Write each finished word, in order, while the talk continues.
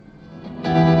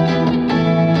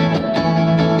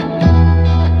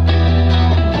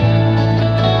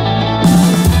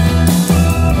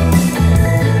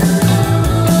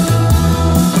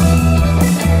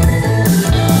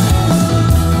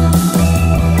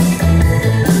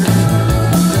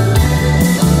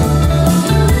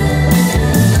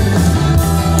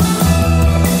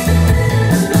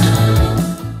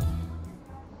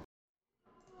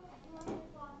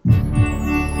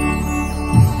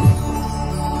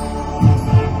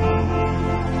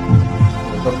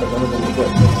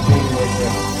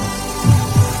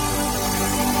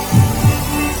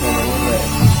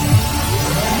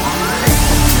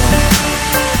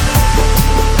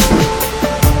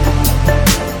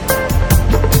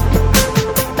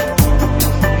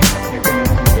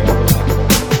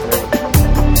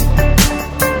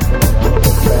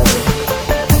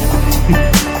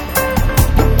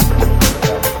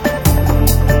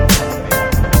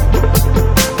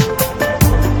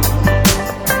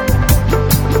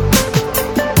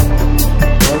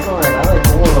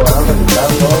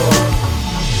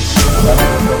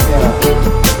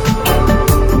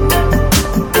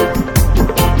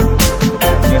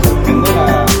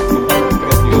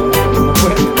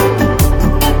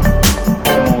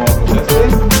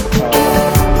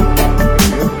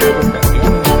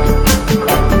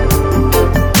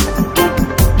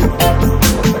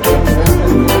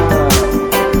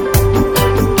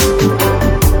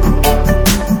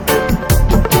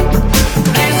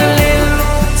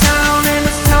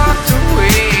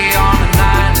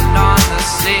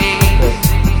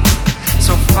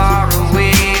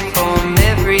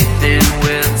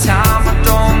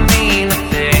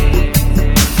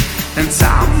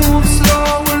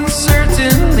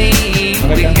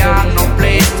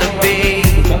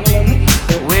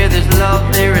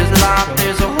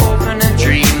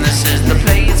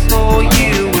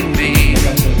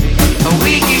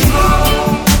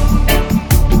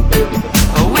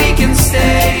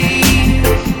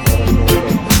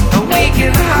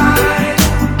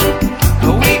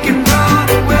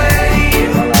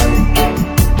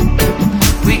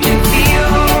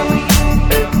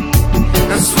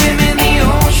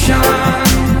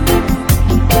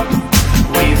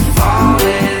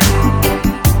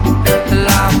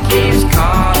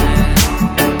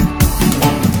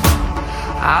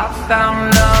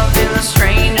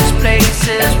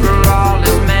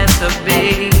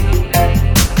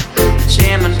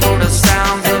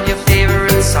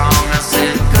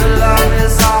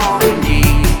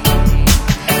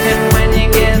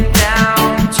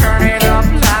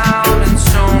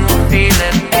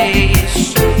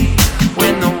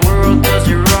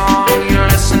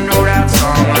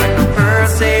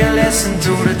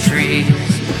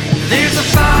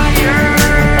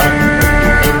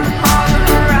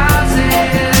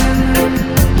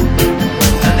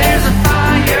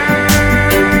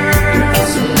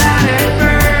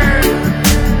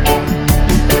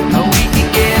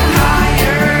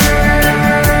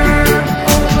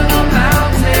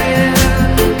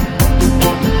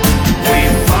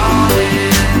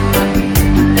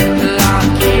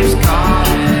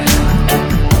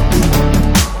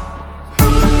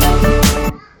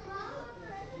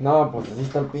No, pues así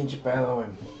está el pinche pedo, güey.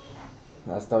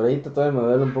 Hasta ahorita todavía me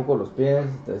duele un poco los pies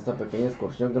de esta pequeña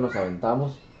excursión que nos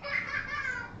aventamos.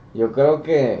 Yo creo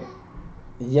que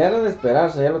ya era de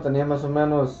esperarse, ya lo tenía más o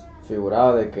menos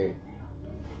figurado de que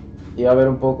iba a haber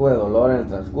un poco de dolor en el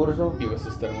transcurso. Ibas a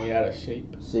estar muy out of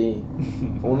shape. Sí,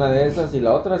 una de esas, y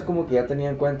la otra es como que ya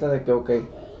tenía en cuenta de que,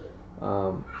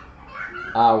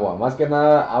 agua, más que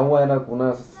nada, agua era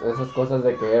esas cosas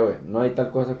de que, güey, no hay tal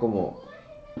cosa como,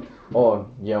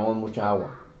 llevamos mucha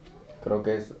agua. Creo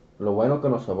que es lo bueno que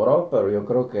nos sobró, pero yo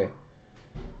creo que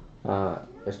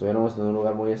estuviéramos en un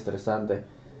lugar muy estresante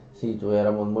si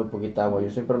tuviéramos muy poquita agua. Yo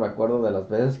siempre me acuerdo de las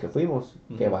veces que fuimos,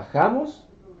 que bajamos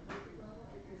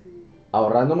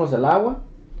ahorrándonos el agua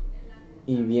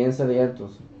y bien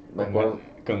sedientos. Me acuerdo.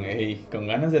 Con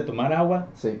ganas de tomar agua,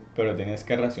 sí, pero tenías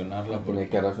que racionarla. Tenía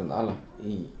que racionarla.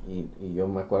 Y yo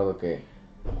me acuerdo que...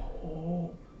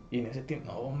 y en ese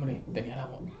tiempo, no, hombre, tenía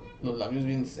los labios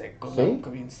bien secos, ¿sí? la boca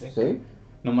bien seca. ¿Sí?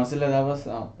 Nomás se le dabas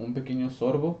un pequeño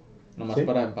sorbo, nomás ¿sí?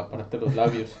 Para empaparte los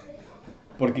labios.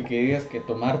 Porque que digas que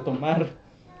tomar,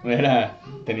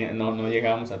 no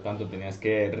llegábamos a tanto, tenías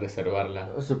que reservarla.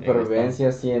 Supervivencia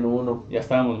 100-1. Ya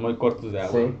estábamos muy cortos de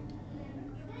agua. Sí.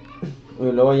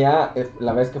 Y luego ya,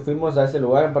 la vez que fuimos a ese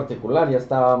lugar en particular, ya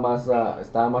estaba más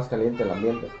caliente el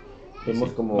ambiente. Fuimos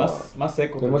sí, como... Más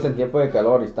seco. Fuimos en tiempo de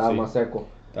calor y estaba más seco.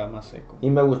 Estaba más seco. Y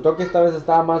me gustó que esta vez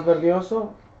estaba más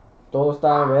verdioso. Todo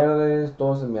estaba verde,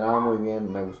 todo se miraba muy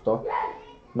bien, me gustó.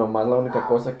 Nomás la única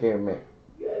cosa que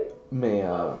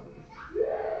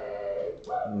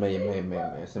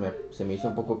se me hizo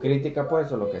un poco crítica,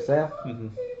 pues, o lo que sea.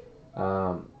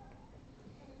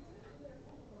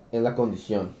 Es la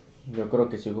condición. Yo creo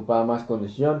que se ocupaba más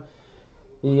condición.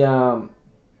 Y no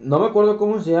me acuerdo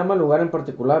cómo se llama el lugar en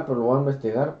particular, pero lo voy a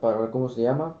investigar para ver cómo se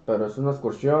llama. Pero es una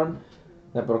excursión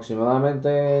de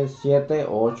aproximadamente 7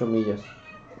 o 8 millas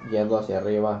yendo hacia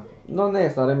arriba. No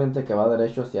necesariamente que va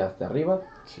derecho hacia arriba,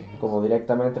 sí, como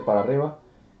directamente para arriba.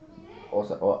 o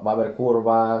sea, va a haber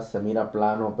curvas, se mira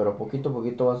plano, pero poquito a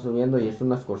poquito va subiendo y es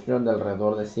una excursión de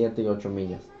alrededor de 7 y 8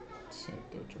 millas. 7,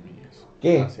 8 millas.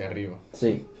 ¿Qué? Hacia arriba.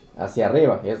 Sí, hacia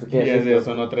arriba. Y eso quiere Y decir que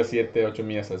son otras 7, 8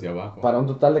 millas hacia abajo. para un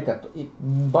total de 14. Y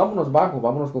vámonos bajo,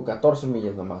 vámonos con 14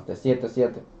 millas nomás, de 7 a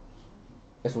 7.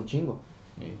 Es un chingo.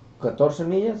 Sí. 14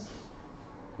 millas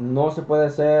no se puede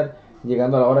hacer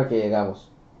llegando a la hora que llegamos.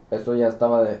 Esto ya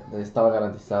estaba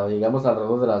garantizado. Llegamos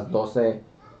alrededor de las 12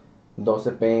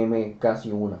 p.m.,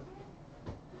 casi una.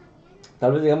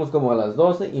 Tal vez llegamos como a las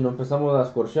 12 y no empezamos la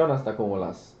excursión hasta como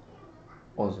las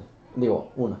 11. Digo,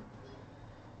 una.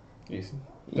 Y sí.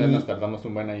 Entonces nos tardamos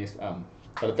un buen ahí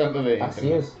tratando de... Así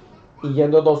entrenar. es. Y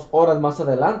yendo 2 horas más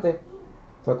adelante,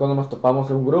 fue cuando nos topamos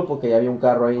en un grupo que ya había un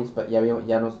carro ahí, ya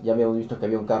habíamos visto que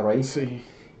había un carro ahí. Sí.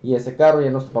 Y ese carro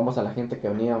ya nos topamos a la gente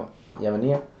que ya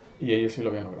venía. Y ellos sí lo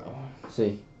habían logrado.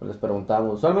 Sí, les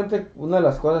preguntamos. Usualmente una de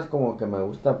las cosas como que me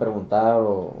gusta preguntar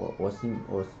o es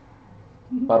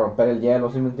para romper el hielo,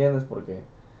 ¿sí me entiendes? Porque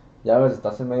ya ves,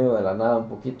 estás en medio de la nada un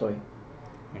poquito y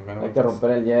Bueno, hay que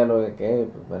romper el hielo de que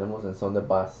pues venimos en son de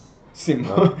paz. Sí,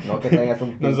 No que tengas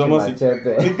un No pinche somos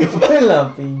machete en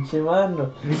la pinche mano.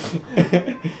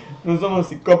 No somos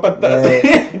psicópatas.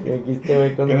 Y aquí este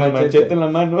güey con Con un el machete en la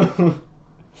mano.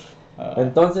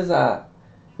 Entonces,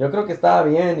 yo creo que estaba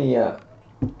bien y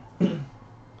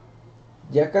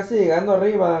ya casi llegando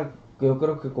arriba, yo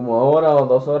creo que como hora o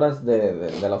 2 horas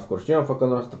de la excursión fue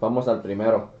cuando nos topamos al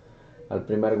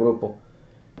primer grupo,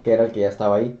 que era el que ya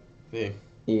estaba ahí. Sí.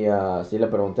 Y sí le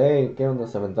pregunté, ¿qué onda?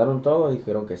 ¿Se aventaron todo? Y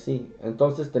dijeron que sí.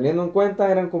 Entonces, teniendo en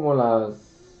cuenta, eran como eran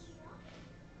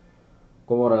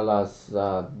las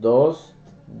 2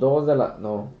 de la,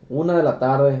 no, 1 de la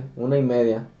tarde,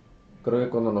 1:30, creo que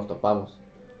cuando nos topamos.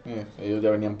 Ellos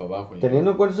ya venían para abajo. Ya.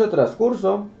 Teniendo en cuenta ese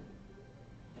transcurso,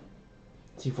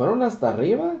 si fueron hasta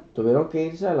arriba, tuvieron que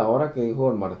irse a la hora que dijo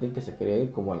el Martín que se quería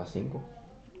ir, como a las 5.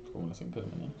 Como las 5 de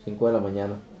la mañana. 5 de la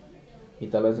mañana. Y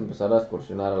tal vez empezar a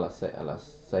excursionar a las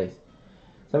 6.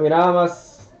 Se miraba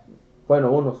más,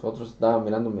 bueno, otros estaban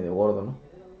mirando medio gordo, ¿no?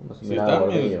 Uno se Sí, miraba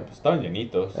gordillo. estaban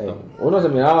llenitos. Uno se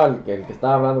miraba, el que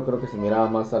estaba hablando creo que se miraba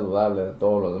más saludable de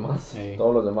todos los demás. Ey.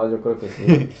 Todos los demás yo creo que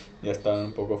sí. Ya estaban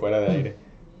un poco fuera de aire.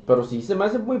 Pero sí se me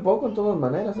hace muy poco en todas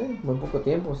maneras, muy poco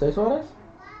tiempo, 6 horas.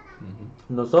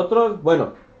 Ujú. Nosotros, bueno,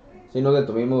 sí nos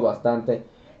detuvimos bastante,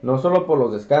 no solo por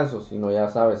los descansos, sino ya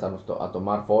sabes, a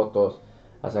tomar fotos,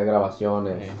 a hacer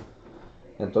grabaciones. Ey.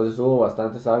 Entonces hubo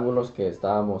bastantes ángulos que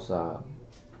estábamos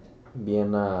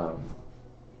bien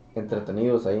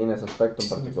entretenidos ahí en ese aspecto en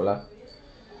particular.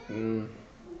 Mm,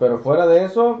 Pero fuera de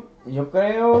eso, yo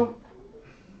creo...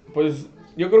 Pues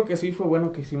yo creo que sí fue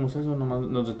bueno que hicimos eso, nomás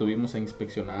nos detuvimos a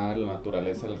inspeccionar la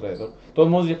naturaleza alrededor. De todos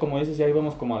modos, ya como dices, ya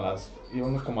íbamos como a las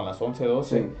 11,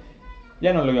 12. Sí.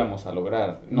 Ya no lo íbamos a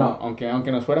lograr. No.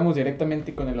 Aunque nos fuéramos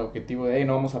directamente con el objetivo de,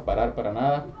 no vamos a parar para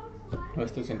nada,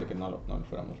 esto siento que no lo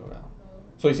fuéramos logrado.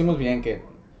 Hicimos bien, que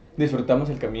disfrutamos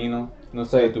el camino, nos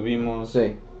Sí. detuvimos,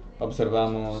 Sí,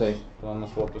 observamos, Sí.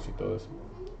 tomamos fotos y todo eso.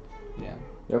 Ya.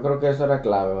 yo creo que eso era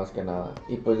clave más que nada.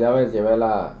 Y pues ya ves, llevé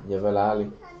la Ali.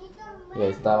 Y ahí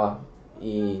estaba.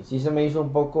 Y sí se me hizo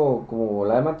un poco, como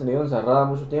la he mantenido encerrada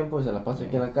mucho tiempo y se la pasa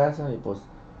aquí en la casa y pues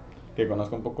Que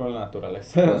conozca un poco la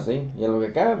naturaleza. pues sí. Y en lo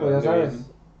que cabe, pues ya ¿Dónde sabes.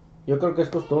 vienen? Yo creo que es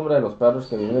costumbre de los perros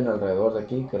que viven alrededor de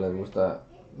aquí que les gusta,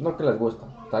 no que les gusta,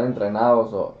 están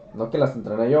entrenados o no que las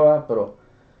entrené yo, pero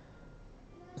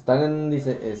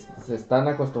se están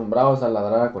acostumbrados a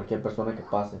ladrar a cualquier persona que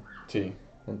pase. Sí.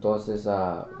 Entonces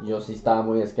yo sí estaba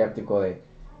muy escéptico de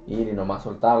ir y nomás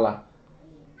soltarla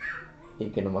y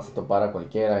que nomás se topara a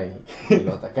cualquiera y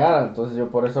lo atacara. Entonces yo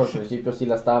por eso al principio sí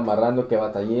la estaba amarrando, que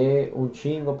batallé un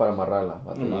chingo para amarrarla.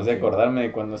 Nomás de acordarme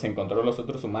de cuando se encontró los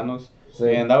otros humanos.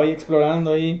 Sí. Andaba ahí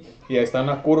explorando ahí y ahí está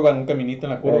una curva, un caminito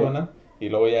en la curva, Ey. ¿no? Y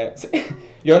luego ya...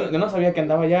 Yo no sabía que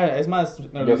andaba allá, es más,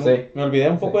 Yo sé. me olvidé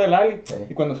un poco Sí. del Ali. Sí.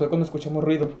 Y cuando escuchamos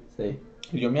ruido. Sí.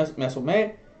 Y yo me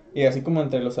asomé y así como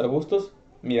entre los arbustos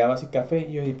miraba así café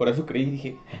y por eso creí,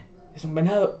 dije, es un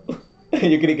venado.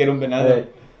 Yo creí que era un venado.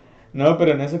 Ey. No,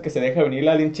 pero en eso que se deja venir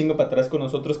la alien chingo para atrás con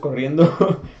nosotros corriendo,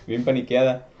 bien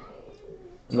paniqueada.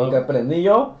 Lo No. que aprendí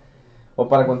yo, o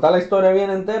para contar la historia bien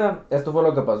entera, esto fue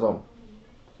lo que pasó.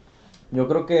 Yo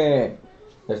creo que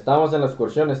estábamos en la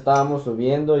excursión, estábamos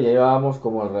subiendo y ya llevábamos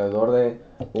como alrededor de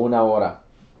 1 hora.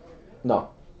 No,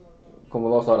 como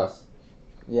 2 horas.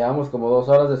 Llevamos como 2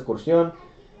 horas de excursión.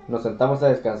 Nos sentamos a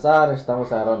descansar,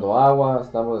 estamos agarrando agua,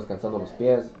 estamos descansando los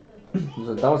pies. Nos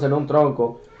sentamos en un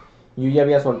tronco. Yo ya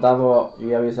había soltado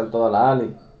a la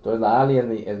Ali. Entonces la Ali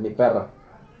es mi perra.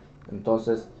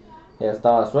 Entonces ella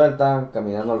estaba suelta,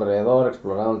 caminando alrededor,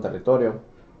 explorando el territorio.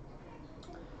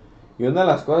 Y una de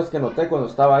las cosas que noté cuando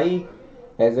estaba ahí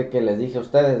es de que les dije a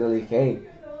ustedes, les dije, hey,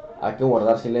 hay que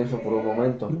guardar silencio por un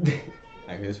momento.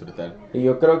 Hay que disfrutar. Y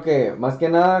yo creo que más que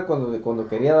nada cuando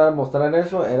quería mostrar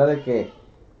eso era de que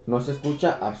no se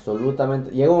escucha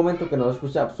absolutamente, llega un momento que no se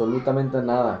escucha absolutamente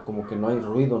nada, como que no hay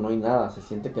ruido, no hay nada, se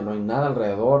siente que no hay nada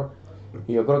alrededor.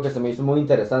 Y yo creo que se me hizo muy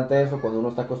interesante eso cuando uno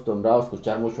está acostumbrado a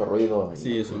escuchar mucho ruido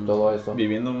y todo eso.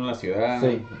 Viviendo en una ciudad,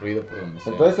 Sí. ruido por donde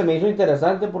sea. Entonces se me hizo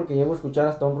interesante porque llego a escuchar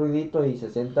hasta un ruidito y se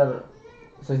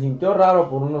sintió raro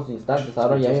por unos instantes.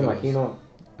 Ahora ya me Escuchas a los imagino,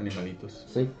 animalitos.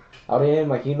 sí, ahora ya me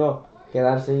imagino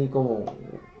quedarse ahí como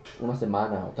una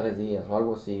semana o 3 días o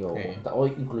algo así, o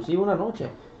inclusive una noche.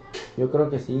 Yo creo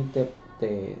que sí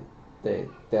te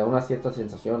da una cierta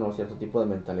sensación o cierto tipo de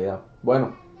mentalidad.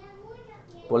 Bueno,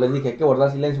 pues les dije hay que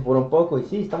guardar silencio por un poco y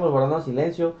sí, estamos guardando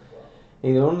silencio.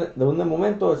 Y de un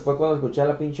momento fue cuando escuché a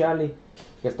la pinche Ali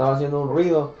que estaba haciendo un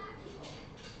ruido.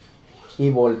 Y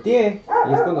volteé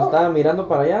y es cuando estaba mirando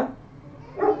para allá.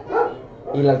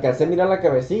 Y le alcancé a mirar la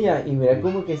cabecilla y miré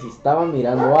como que si estaba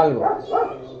mirando algo.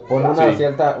 Pone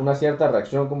una cierta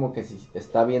reacción como que si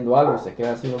está viendo algo. Se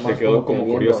queda así nomás. Se quedó como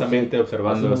viendo, curiosamente sí,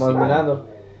 observando. así nomás mirando.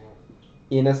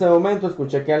 Y en ese momento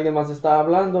escuché que alguien más estaba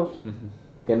hablando.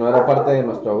 Que no era parte de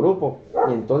nuestro grupo.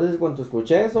 Y entonces cuando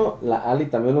escuché eso, la Ali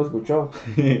también lo escuchó.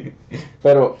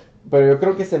 Pero yo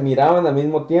creo que se miraban al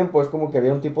mismo tiempo. Es como que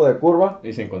había un tipo de curva.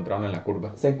 Y se encontraron en la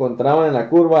curva. Se encontraban en la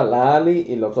curva la Ali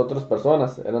y las otras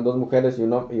personas. Eran 2 mujeres y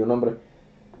un hombre.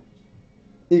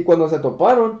 Y cuando se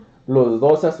toparon, los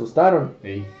dos se asustaron.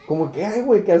 Sí. Como que, ay,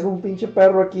 güey, que hace un pinche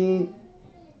perro aquí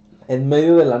en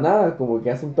medio de la nada. Como que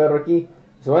hace un perro aquí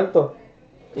suelto.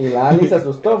 Y la Ali se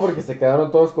asustó porque se quedaron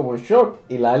todos como en shock.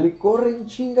 Y la Ali corre en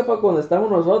chinga para cuando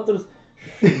estamos nosotros.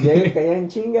 Llega allá en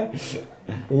chinga.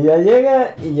 Y ya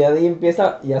llega y ya de ahí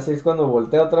empieza. Y así es cuando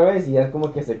voltea otra vez. Y ya es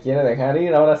como que se quiere dejar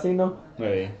ir. Ahora sí, ¿no?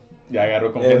 Ya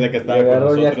agarró confianza de que estaba con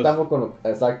nosotros. Ya estamos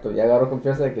exacto, ya agarró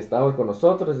confianza de que estábamos con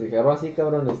nosotros. Y dije, ahora sí,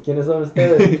 cabrones, ¿quiénes son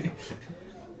ustedes?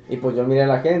 Y pues yo miré a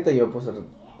la gente y yo pues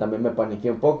también me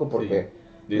paniqué un poco porque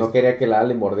no quería que la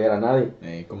Ali mordiera a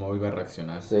nadie. ¿Cómo iba a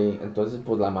reaccionar? Sí, entonces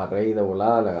pues la amarré y de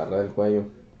volada, la agarré del cuello.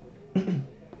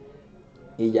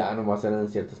 Y ya nomás eran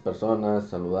ciertas personas,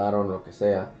 saludaron, lo que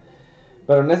sea.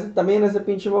 Pero también ese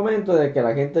pinche momento de que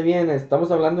la gente viene,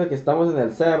 estamos hablando de que estamos en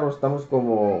el cerro, estamos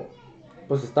como,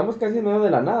 pues estamos casi en medio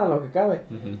de la nada, lo que cabe.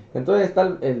 Entonces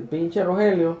está el pinche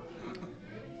Rogelio,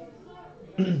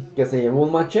 que se llevó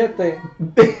un machete,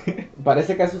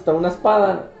 parece casi hasta una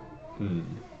espada,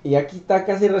 y aquí está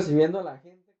casi recibiendo a la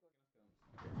gente.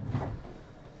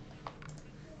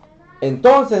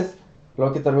 Entonces,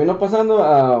 lo que terminó pasando,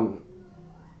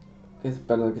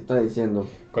 perdón, ¿qué está diciendo?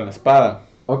 Con la espada.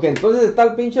 Ok, entonces está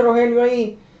el pinche Rogelio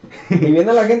ahí, y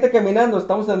viene la gente caminando,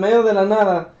 estamos en medio de la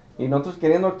nada, y nosotros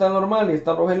queriendo actuar normal, y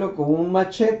está Rogelio con un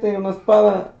machete, una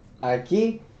espada,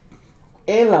 aquí,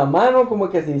 en la mano, como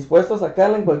que si dispuesto a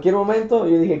sacarla en cualquier momento.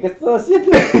 Y yo dije, ¿qué estás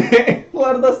haciendo?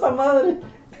 Guarda esta madre.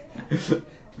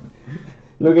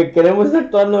 Lo que queremos es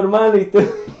actuar normal y tú...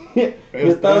 Yo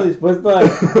estaba dispuesto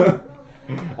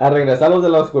a regresarlos de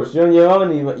la excursión. Ya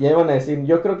iban a decir,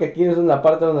 yo creo que aquí es la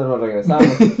parte donde nos regresamos.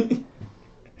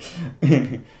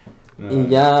 Y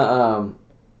ya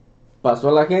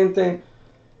pasó la gente.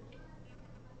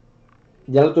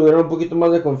 Ya lo tuvieron un poquito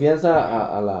más de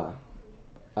confianza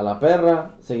a la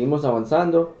perra. Seguimos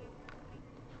avanzando.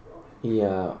 Y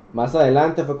más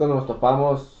adelante fue cuando nos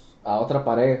topamos a otra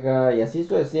pareja y así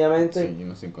sucesivamente. Sí,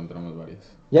 nos encontramos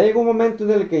varias. Ya llegó un momento en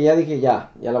el que ya dije,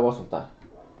 ya la voy a soltar.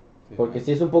 Sí, porque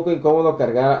sí es un poco incómodo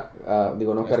cargar,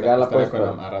 no cargarla pues, pero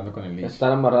amarrando con el leash.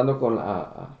 Estar amarrando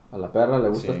a la perra, le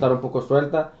gusta estar un poco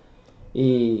suelta.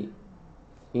 Y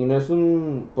no es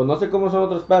pues no sé cómo son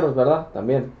otros perros, ¿verdad?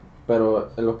 También. Pero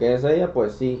en lo que es ella,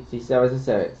 pues sí a veces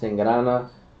se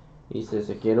engrana y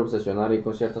se quiere obsesionar ahí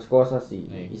con ciertas cosas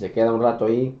y se queda un rato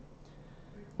ahí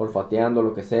olfateando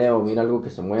lo que sea o mira algo que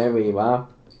se mueve y va,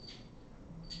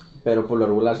 pero por lo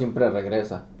regular siempre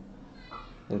regresa,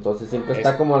 entonces siempre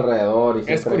está como alrededor y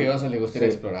siempre, es curioso, le gusta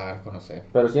explorar, conocer,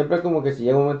 pero siempre como que si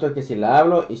llega un momento en que si le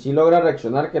hablo y si logra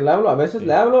reaccionar que le hablo, a veces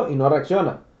le hablo y no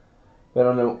reacciona,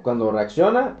 pero cuando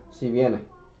reacciona sí viene.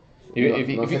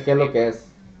 No sé qué es lo que es.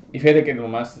 Y fíjate que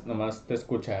nomás te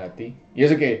escucha a ti. Y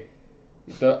eso que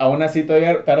aún así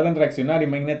todavía tarda en reaccionar.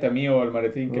 Imagínate a mí o al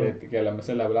Maretín que a la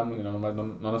mesa le hablamos y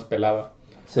no nos pelaba.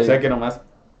 Sí. O sea que nomás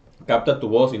capta tu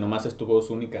voz y nomás es tu voz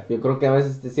única. Yo creo que a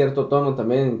veces es cierto tono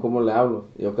también en cómo le hablo.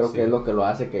 Yo creo que es lo que lo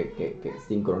hace que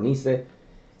sincronice.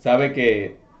 Sabe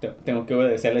que tengo que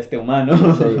obedecerle a este humano.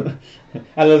 Sí.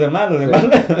 A los demás.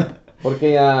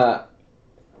 Porque ya...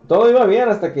 todo iba bien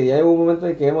hasta que ya llegó un momento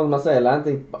en que íbamos más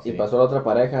adelante y pasó la otra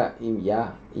pareja y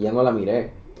ya no la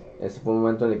miré. ese fue un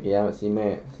momento en el que ya sí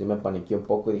me paniqué un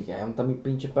poco y dije, ay, ¿dónde está mi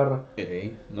pinche perra?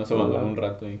 No se abandonó un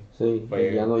rato ahí. Sí,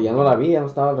 y ya no la vi, ya no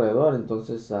estaba alrededor,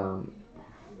 entonces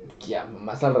ya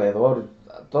más alrededor,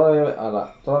 todavía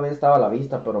estaba a la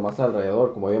vista, pero más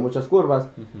alrededor, como había muchas curvas,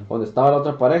 donde estaba la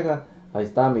otra pareja, ahí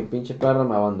estaba mi pinche perra,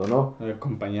 me abandonó.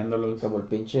 Acompañándolos. Como el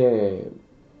pinche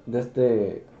de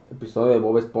este episodio de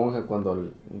Bob Esponja, cuando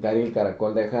Gary el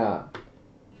caracol deja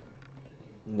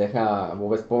a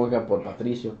Bob Esponja por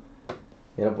Patricio,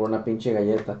 era por una pinche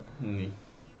galleta.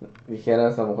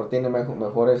 Dijeras, a lo mejor tiene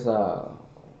mejores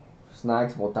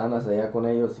snacks, botanas allá con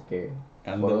ellos y que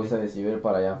por eso se decidió ir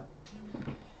para allá.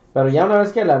 Pero ya una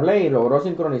vez que le hablé y logró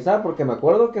sincronizar, porque me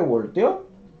acuerdo que volteó,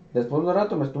 después de un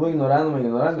rato me estuvo ignorando,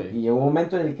 sí. Y llegó un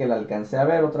momento en el que la alcancé a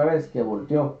ver otra vez, que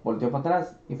volteó para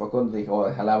atrás, y fue cuando dije, oh,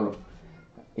 déjala hablo.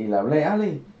 Y le hablé,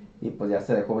 Ale, y pues ya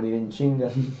se dejó venir en chinga.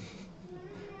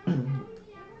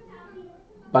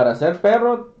 Para ser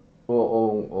perro,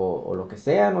 o lo que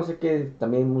sea, no sé qué,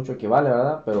 también mucho equivale,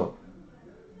 ¿verdad? Pero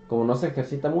como no se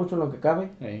ejercita mucho en lo que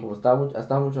cabe, como ha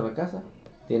estado mucho en la casa,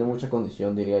 tiene mucha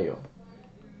condición, diría yo.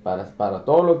 Para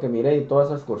todo lo que miré y toda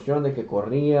esa excursión de que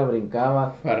corría,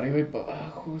 brincaba. Para arriba y para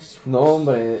abajo. No,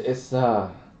 hombre,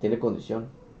 tiene condición.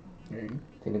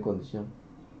 Tiene condición.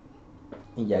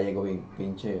 Y ya llegó bien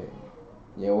pinche.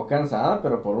 Llegó cansada,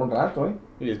 pero por un rato,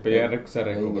 Y después ya se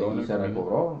recobró. Y se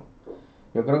recobró.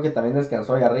 Yo creo que también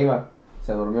descansó ahí arriba.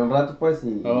 Se durmió un rato, pues,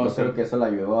 y yo creo que eso le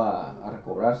ayudó a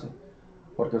recobrarse.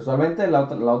 Porque usualmente la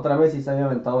otra vez sí se había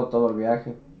aventado todo el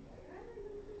viaje.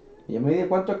 Y yo me di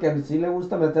cuenta que sí le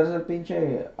gusta meterse el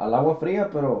pinche al agua fría,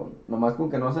 pero nomás con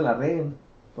que no se la rieguen.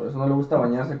 Por eso no le gusta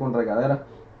bañarse con regadera.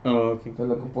 Entonces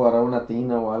le ocupo agarrar una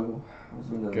tina o algo.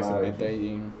 Que se mete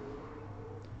ahí.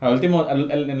 Al último,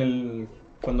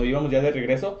 cuando íbamos ya de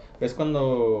regreso, ves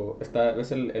cuando ves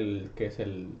que es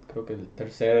creo que el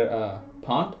tercer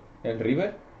pond, el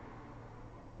river.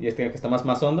 Y que está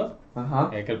más hondo. Ajá.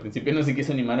 Que al principio no se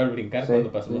quiso animar al brincar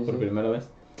cuando pasamos por primera vez.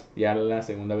 Ya la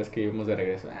segunda vez que íbamos de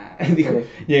regreso, dijo,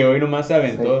 llegó y nomás se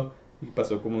aventó. Y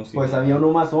pasó como si. Pues había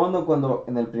uno más hondo cuando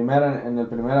en el primer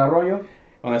arroyo.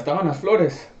 Donde estaban las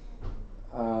flores.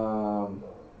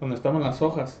 Donde estaban las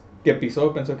hojas. Que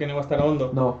pisó, pensó que no iba a estar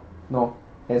hondo. No.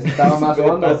 Ese estaba más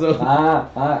hondo.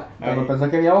 Cuando pensó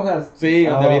que había hojas. Sí,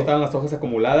 donde había estaban las hojas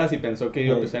acumuladas y pensó que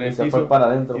iba a pisar en el piso. Y se fue para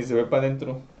adentro. Y se fue para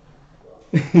adentro.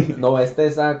 No,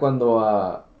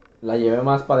 cuando la llevé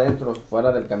más para adentro,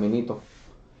 fuera del caminito.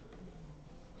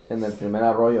 En el primer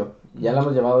arroyo. Ya la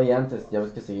hemos llevado ya antes, ya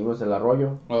ves que seguimos el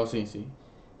arroyo. Oh, sí.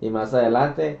 Y más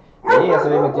adelante, ya se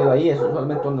había metido ahí, es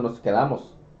usualmente donde nos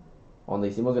quedamos. Donde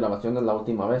hicimos grabaciones la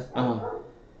última vez.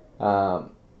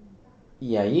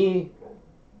 Y ahí,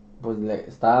 pues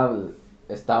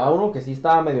estaba uno que sí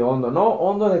estaba medio hondo. No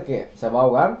hondo de que se va a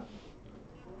ahogar,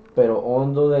 pero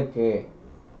hondo de que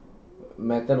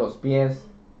mete los pies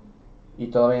y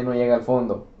todavía no llega al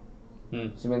fondo.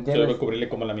 ¿Sí me entiendes? ¿Solo cubrirle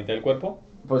como la mitad del cuerpo?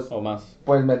 Pues, ¿o más?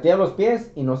 Pues metía los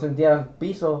pies y no sentía el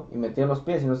piso, y metía los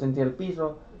pies y no sentía el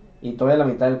piso, y todavía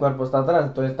la mitad del cuerpo está atrás,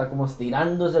 entonces está como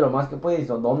estirándose lo más que puede, y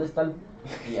dice, ¿dónde está el...?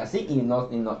 Y así,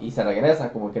 y se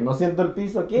regresa, como que no siento el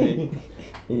piso aquí,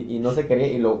 y no se quería,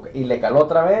 y le caló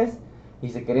otra vez, y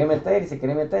se quería meter,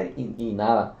 y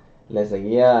nada,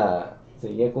 seguía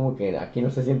como que aquí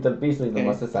no se siente el piso, y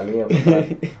nomás se salía por atrás.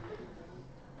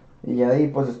 Y ahí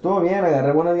pues estuvo bien,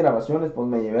 agarré buenas grabaciones, pues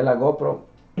me llevé la GoPro.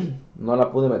 No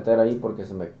la pude meter ahí porque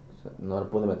no la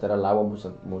pude meter al agua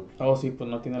mucho. Oh, sí, pues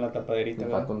no tiene la tapaderita.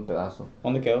 Me falta un pedazo.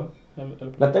 ¿Dónde quedó?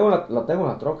 La tengo en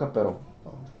la troca, pero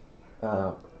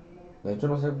de hecho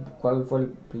no sé cuál fue el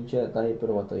pinche detalle,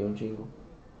 pero batallé un chingo.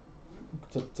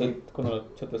 Cuando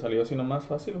se te salió así nomás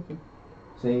fácil, ¿o qué?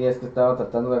 Sí, es que estaba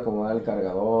tratando de acomodar el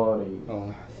cargador y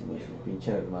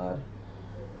pinche desmadre.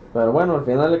 Pero bueno, al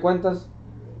final de cuentas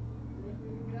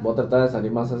voy a tratar de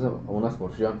salir más a una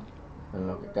excursión en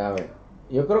lo que cabe.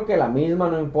 Yo creo que la misma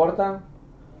no importa,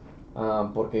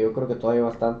 porque yo creo que todavía hay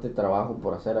bastante trabajo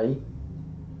por hacer ahí.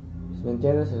 ¿Sí me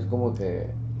entiendes? Es como que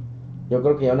yo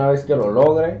creo que ya una vez que lo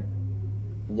logre,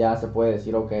 ya se puede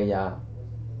decir, ok, ya.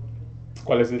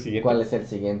 ¿Cuál es el siguiente? ¿Cuál es el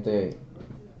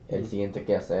siguiente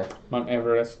que hacer? Mount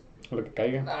Everest, lo que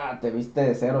caiga. Te viste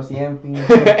de 0 a 100, pinche.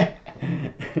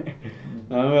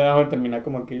 No, me vamos a terminar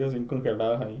como aquellos bien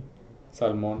congelados ahí.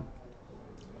 Salmón.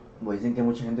 Pues dicen que hay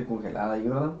mucha gente congelada ahí,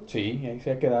 ¿verdad? Sí, ahí se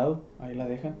ha quedado, ahí la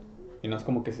dejan. Y no es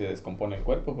como que se descompone el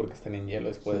cuerpo porque están en hielo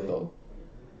después de todo.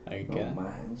 Ahí quedan. No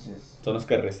manches. Son los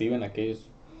que reciben aquellos.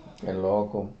 Qué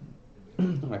loco.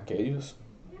 Aquellos.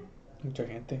 Mucha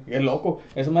gente. Qué loco.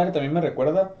 Esa madre también me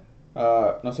recuerda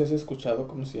no sé si has escuchado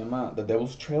cómo se llama The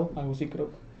Devil's Trail, algo así creo.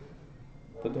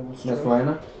 The Devil's Trail. ¿Me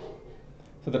suena?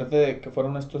 Se trata de que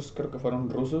fueron estos, creo que fueron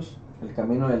rusos. El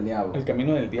camino del diablo. El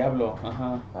camino del diablo,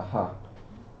 ajá. Ajá.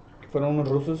 Fueron unos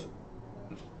rusos.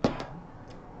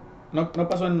 No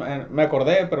pasó me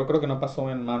acordé, pero creo que no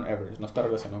pasó en Mount Everest. No está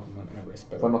relacionado con Mount Everest.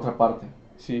 Pero fue en otra parte.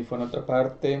 Sí, fue en otra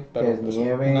parte, pero es pues,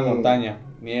 nieve. una montaña,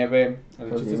 nieve.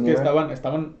 El chiste es que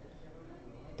estaban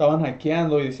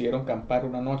hikeando y decidieron acampar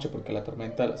una noche porque la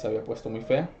tormenta se había puesto muy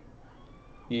fea.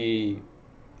 Y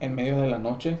en medio de la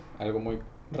noche algo muy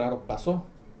raro pasó.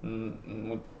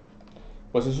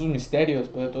 Pues esos misterios,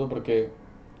 después de todo, porque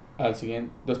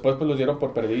después pues los dieron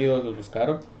por perdidos, los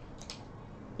buscaron.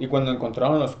 Y cuando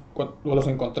los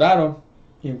encontraron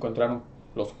y encontraron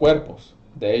los cuerpos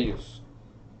de ellos.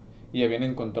 Y habían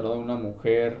encontrado una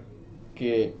mujer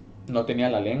que no tenía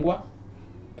la lengua.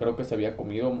 Creo que se había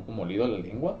comido o molido la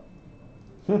lengua.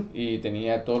 Y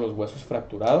tenía todos los huesos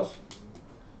fracturados.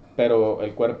 Pero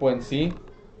el cuerpo en sí,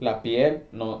 la piel,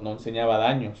 no enseñaba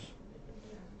daños.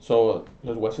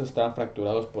 Los huesos estaban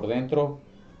fracturados por dentro,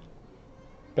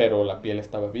 pero la piel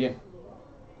estaba bien.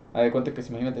 Haz de cuenta que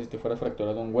imagínate si te fueras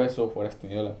fracturado un hueso, fueras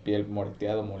tenido la piel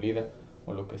moreteada, molida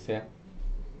o lo que sea.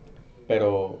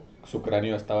 Pero su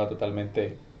cráneo estaba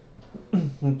totalmente...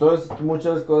 Entonces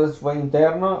muchas cosas fue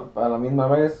interno, a la misma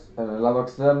vez en el lado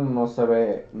externo no se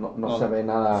ve no se ve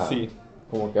nada. Sí.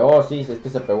 Como que, oh sí, es que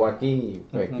se pegó aquí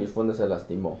y aquí fue donde se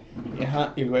lastimó.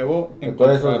 Ajá, y luego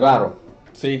entonces eso es raro.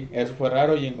 Sí, eso fue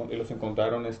raro y los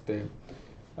encontraron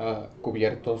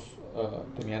cubiertos,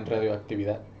 tenían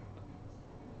radioactividad.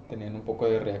 Tenían un poco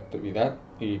de reactividad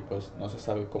y pues no se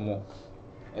sabe cómo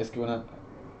es que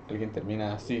alguien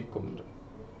termina así,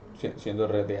 siendo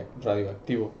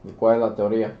radioactivo. ¿Y cuál es la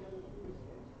teoría?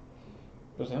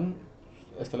 Pues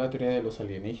está la teoría de los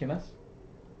alienígenas,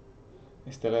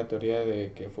 está la teoría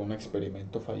de que fue un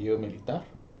experimento fallido militar.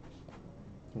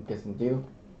 ¿En qué sentido?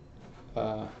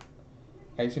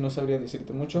 Ahí sí no sabría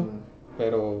decirte mucho,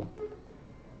 pero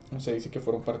no sé, dice que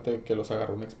fueron parte de que los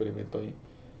agarró un experimento ahí,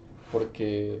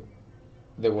 porque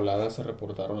de volada se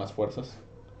reportaron las fuerzas,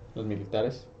 los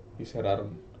militares, y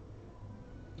cerraron.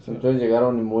 Entonces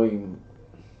llegaron y muy...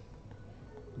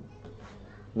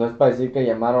 No es para decir que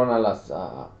llamaron a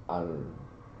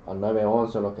al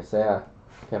 911 o lo que sea,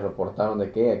 que reportaron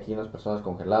de que aquí hay unas personas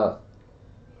congeladas,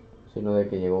 sino de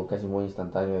que llegó casi muy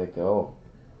instantáneo de que,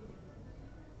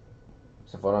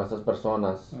 se fueron estas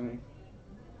personas.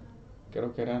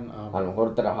 Creo que eran... a lo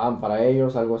mejor trabajaban para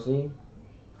ellos, algo así.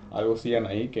 Algo hacían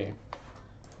ahí que...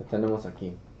 ¿Qué tenemos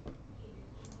aquí?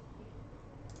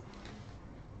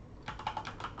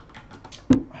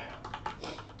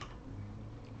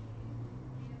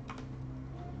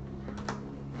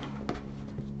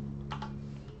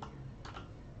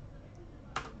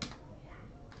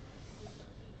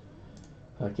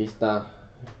 Aquí está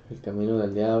el camino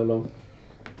del diablo.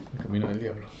 El camino del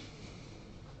diablo.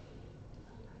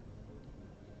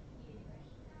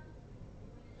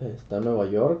 Está en Nueva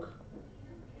York.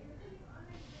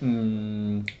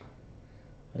 En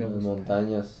las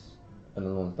montañas. En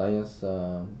las montañas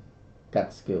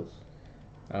Catskills.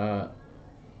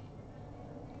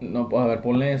 No, a ver,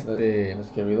 ponle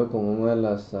Escribido como una de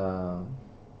las...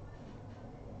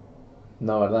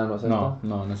 No, ¿verdad? ¿No es esta?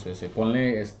 No es ese.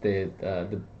 Ponle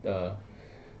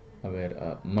a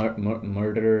ver,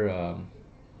 Murder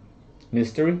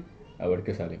Mystery. A ver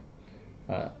qué sale.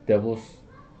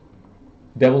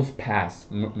 Devil's Pass,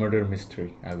 Murder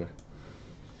Mystery. A ver,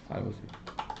 algo así.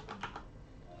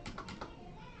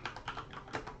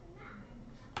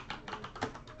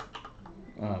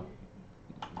 Murder.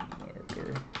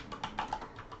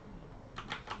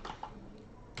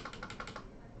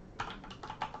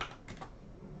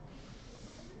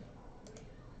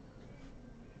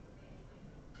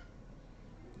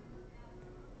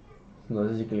 No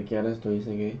sé si cliquear esto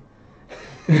dice gay.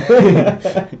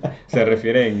 ¿Se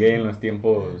refiere en gay en los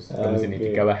tiempos donde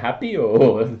significaba happy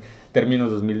o términos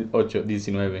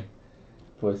 2008-19?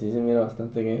 Pues sí se mira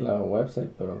bastante gay la website,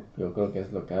 pero yo creo que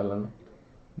es lo que hablan, ¿no?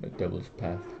 The Devil's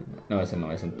Path. No, ese no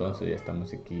es, entonces ya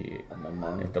estamos aquí.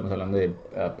 No, estamos hablando de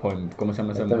 ¿cómo se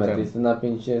llama esa? Te metiste una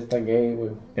pinche esta gay,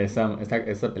 güey.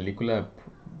 Esa película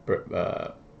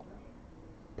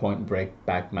Point Break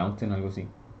Back Mountain, algo así.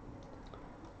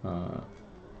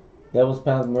 Devil's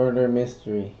Path Murder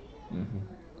Mystery.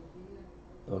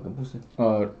 Lo que puse.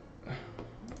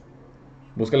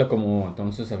 Búscala como,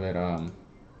 entonces, a ver,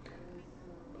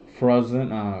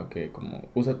 Frozen, ok, como,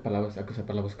 usa palabras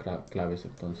claves,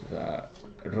 entonces,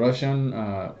 Russian,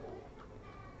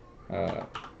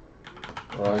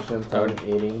 Russian tongue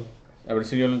eating. A ver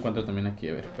si yo lo encuentro también aquí,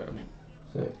 a ver, espérame.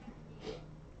 Sí.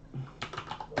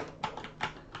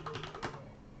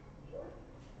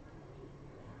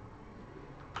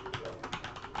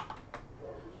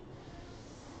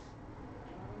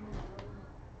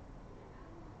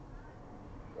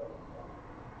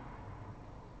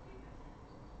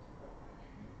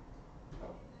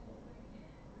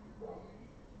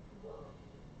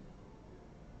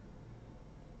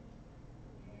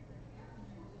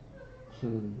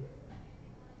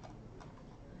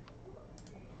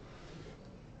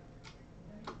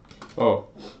 Oh,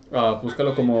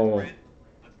 búscalo como uh,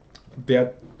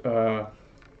 Dyatlov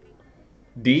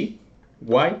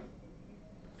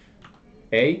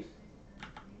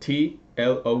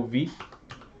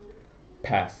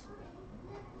Pass.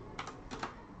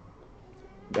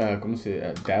 ¿Cómo se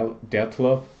dice?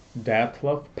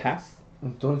 Dyatlov Pass.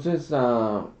 Entonces,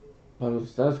 para los que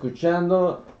están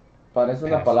escuchando, parece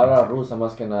una Pass, palabra sí. rusa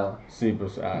más que nada. Sí,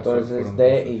 pues. Entonces es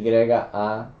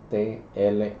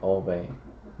Dyatlov.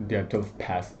 Dyatlov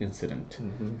Pass Incident.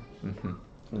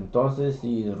 Entonces,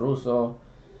 sí, ruso.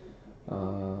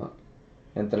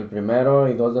 Entre el 1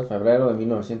 y 2 de febrero de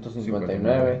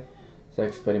 1959 se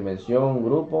experimentó un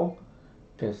grupo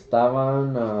que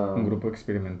estaban un grupo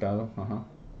experimentado,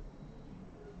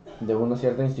 de una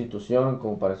cierta institución,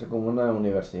 como parece como una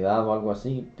universidad o algo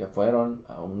así, que fueron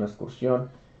a una excursión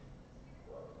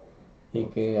y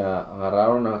que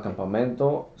agarraron al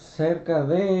campamento cerca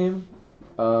de,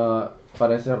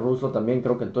 parece ruso también,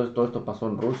 creo que entonces todo esto pasó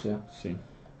en Rusia. Sí.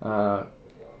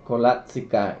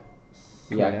 Kolatsika.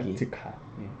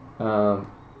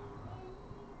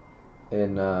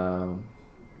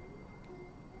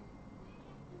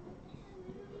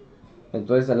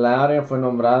 Entonces el área fue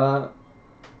nombrada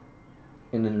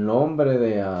en el nombre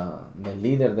del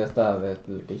líder de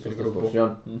que hizo esta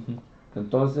excursión.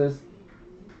 Entonces,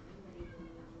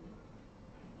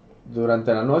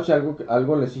 durante la noche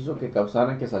algo les hizo que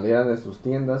causaran que salieran de sus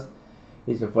tiendas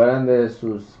y se fueran de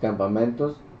sus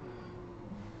campamentos,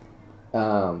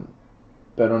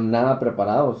 pero nada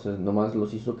preparados, nomás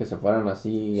los hizo que se fueran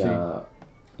así. Sí.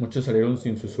 Muchos salieron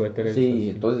sin sus suéteres. Sí, así.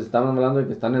 Entonces estaban hablando de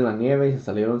que están en la nieve y se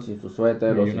salieron sin su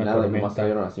suéter o sin nada, y nomás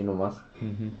salieron así nomás.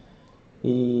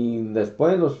 Y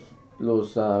después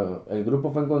el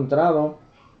grupo fue encontrado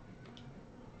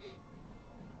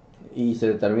y se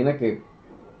determina que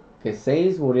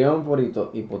 6 murieron por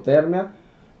hipotermia,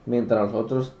 mientras los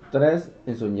otros 3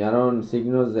 enseñaron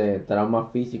signos de trauma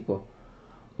físico.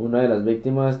 Una de las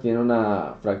víctimas tiene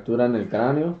una fractura en el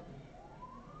cráneo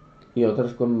y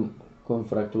otras con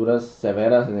fracturas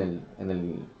severas en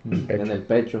el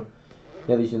pecho.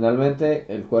 Y adicionalmente,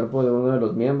 el cuerpo de uno de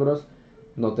los miembros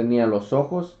no tenía los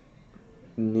ojos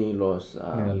ni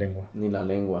la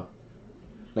lengua.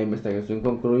 La investigación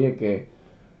concluye que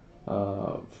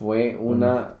fue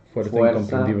una fuerza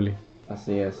incomprendible.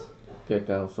 Así es, que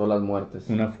causó las muertes.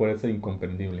 Una fuerza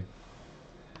incomprendible.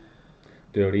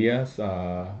 Teorías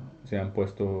se han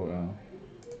puesto.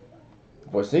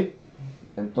 Pues sí.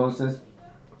 Entonces,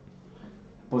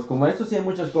 pues como esto sí hay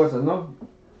muchas cosas, ¿no?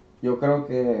 Yo creo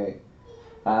que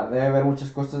debe haber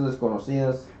muchas cosas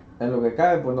desconocidas. En lo que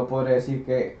cabe, pues no podría decir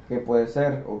qué puede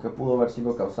ser o qué pudo haber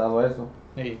sido causado eso.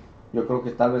 Sí. Yo creo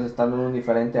que tal vez estando en un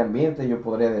diferente ambiente, yo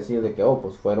podría decir de que,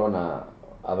 pues fueron a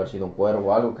haber sido un cuervo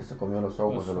o algo que se comió los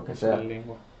ojos o lo que sea.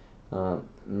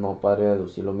 No podría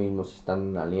deducir lo mismo si están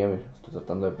en la nieve. Estoy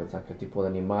tratando de pensar qué tipo de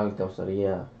animal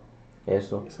causaría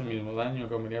eso. Ese mismo daño,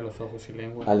 comería los ojos y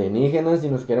lengua. Alienígenas, si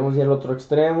nos queremos ir al otro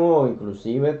extremo, o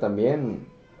inclusive también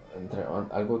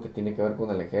algo que tiene que ver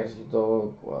con el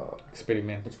ejército,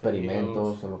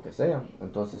 experimentos o lo que sea.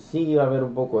 Entonces sí va a haber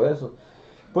un poco de eso.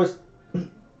 Pues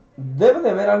debe de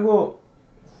haber algo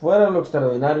fuera de lo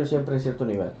extraordinario siempre en cierto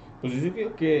nivel. Pues yo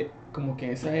creo que como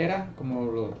que esa era,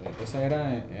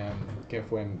 que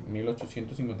fue en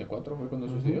 1854, fue cuando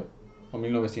sucedió, o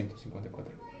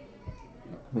 1954.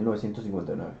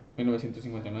 1959.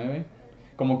 1959.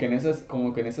 Como que en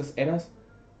esas eras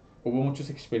hubo muchos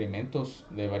experimentos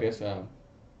de varias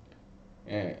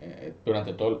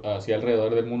durante todo, así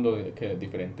alrededor del mundo, que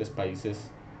diferentes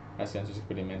países hacían sus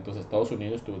experimentos. Estados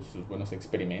Unidos tuvo sus buenos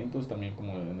experimentos también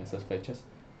como en esas fechas.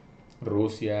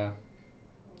 Rusia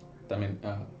también,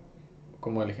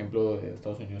 como el ejemplo de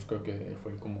Estados Unidos, creo que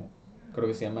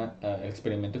se llama el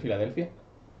experimento de Filadelfia.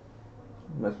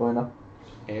 Me suena.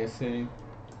 Ese.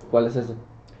 ¿Cuál es ese?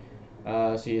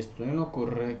 Sí, estoy en lo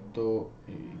correcto.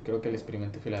 Creo que el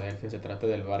experimento de Filadelfia se trata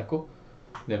del barco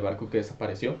que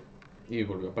desapareció y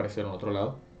volvió a aparecer en otro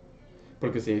lado,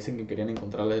 porque se dicen que querían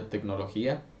encontrar la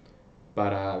tecnología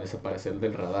para desaparecer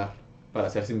del radar, para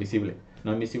hacerse invisible,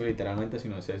 no invisible literalmente,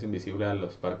 sino hacerse invisible a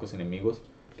los barcos enemigos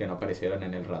que no aparecieran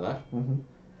en el radar.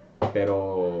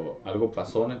 Pero algo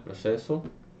pasó en el proceso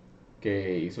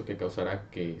que hizo que causara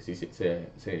que se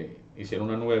hiciera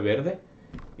una nube verde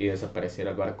y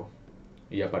desapareciera el barco,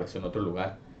 y apareció en otro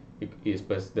lugar, y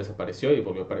después desapareció y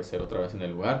volvió a aparecer otra vez en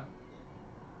el lugar.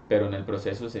 Pero en el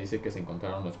proceso se dice que se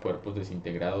encontraron los cuerpos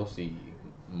desintegrados y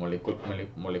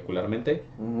molecularmente,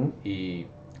 y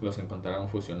los encontraron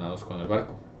fusionados con el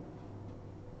barco.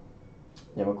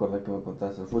 Ya me acordé que me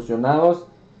contaste. Fusionados,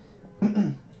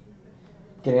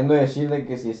 queriendo decir de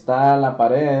que si está la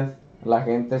pared, la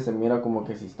gente se mira como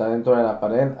que si está dentro de la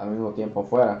pared, al mismo tiempo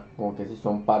afuera, como que si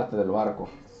son parte del barco.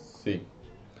 Sí.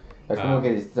 Es como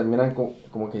que se miran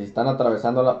como que si están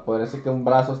atravesando podría ser que un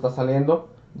brazo está saliendo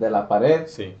de la pared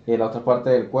Sí. y la otra parte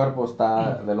del cuerpo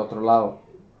está del otro lado.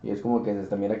 Y es como que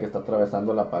se mira que está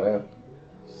atravesando la pared.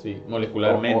 Sí, O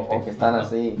molecularmente. que están Ajá.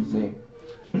 así, sí.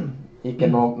 Y que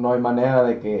no hay manera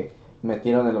de que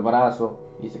metieron el brazo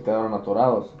y se quedaron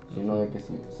atorados, sino de que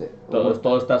sí,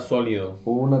 Todo está sólido.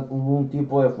 hubo un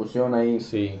tipo de fusión ahí.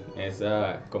 Sí, es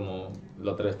como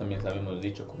la otra vez también habíamos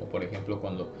dicho, como por ejemplo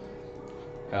cuando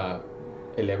ah,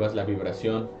 elevas la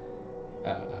vibración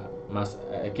más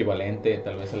equivalente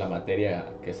tal vez a la materia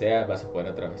que sea, vas a poder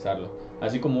atravesarlo.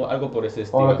 Así como algo por ese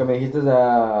O lo estilo. que me dijiste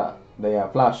de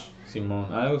Flash.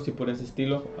 Simón, algo así por ese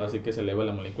estilo, así que se eleva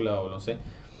la molécula o no sé,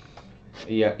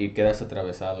 y quedas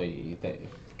atravesado y te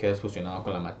quedas fusionado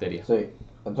con la materia. Sí.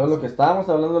 Entonces lo que estábamos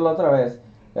hablando la otra vez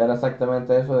era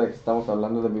exactamente eso de que estamos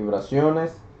hablando de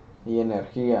vibraciones y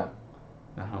energía.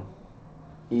 Ajá.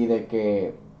 Y de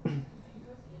que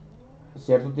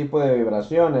cierto tipo de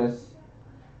vibraciones,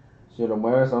 si lo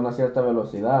mueves a una cierta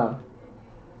velocidad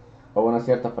o una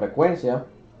cierta frecuencia,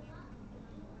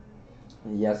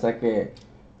 ya sea que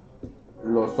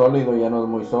lo sólido ya no es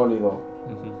muy sólido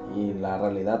Ujú. y la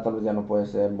realidad tal vez ya no puede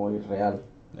ser muy real.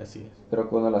 Así es. Creo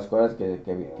que una de las cosas que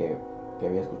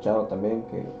había escuchado también,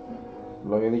 que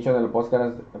lo había dicho en el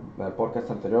podcast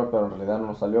anterior, pero en realidad no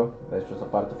nos salió. De hecho, esa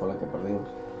parte fue la que perdimos.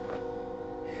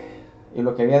 Y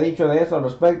lo que había dicho de eso al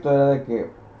respecto era de que,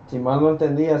 si mal no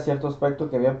entendía cierto aspecto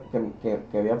que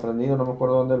había aprendido, no me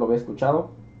acuerdo dónde lo había escuchado,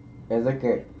 es de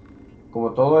que,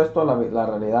 como todo esto, la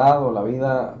realidad o la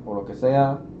vida o lo que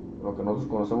sea, lo que nosotros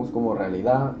conocemos como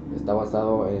realidad, está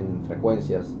basado en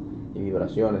frecuencias y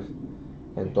vibraciones.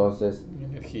 Entonces,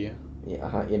 Energía.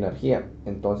 y energía.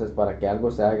 Entonces, para que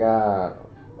algo se haga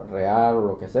real o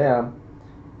lo que sea,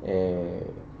 eh,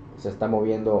 se está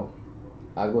moviendo,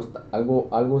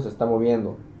 algo se está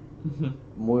moviendo Ujú.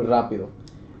 muy rápido.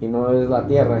 Y no es la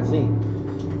Tierra en sí.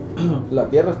 La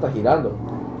Tierra está girando.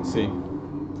 Sí.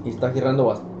 Y está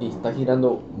girando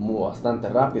bastante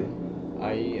rápido.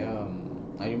 Hay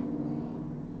un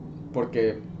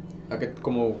porque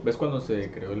como ves cuando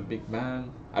se creó el Big Bang,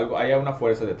 hay una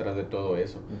fuerza detrás de todo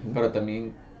eso, Ujú. pero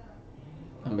también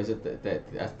a veces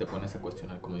te pones a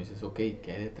cuestionar, como dices, ok,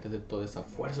 ¿qué hay detrás de toda esa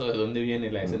fuerza? ¿De dónde viene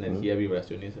esa Ujú. energía,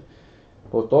 vibración y esa?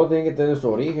 Pues todo tiene que tener su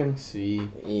origen. Sí,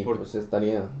 Y por, pues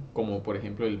estaría. como por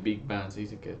ejemplo el Big Bang, se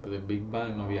dice que después del Big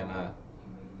Bang no había nada,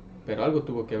 pero algo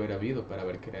tuvo que haber habido para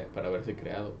haberse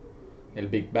creado el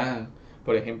Big Bang.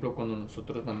 Por ejemplo, cuando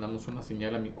nosotros mandamos una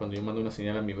señal cuando yo mando una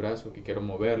señal a mi brazo que quiero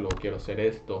moverlo, quiero hacer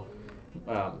esto,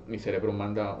 mi cerebro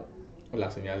manda la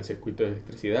señal del circuito de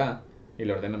electricidad y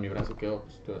le ordena a mi brazo que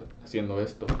pues, estoy haciendo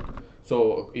esto.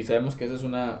 Y sabemos que esa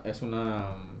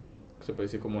se puede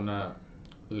decir como una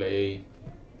ley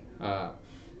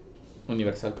uh,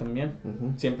 universal también.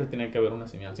 Ujú. Siempre tiene que haber una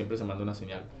señal, siempre se manda una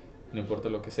señal, no importa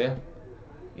lo que sea.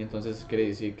 Y entonces quiere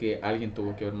decir que alguien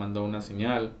tuvo que haber mandado una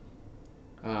señal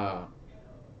uh,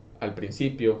 al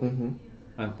principio, Ujú.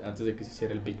 antes de que se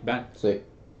hiciera el Big Bang. Sí,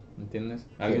 ¿Entiendes?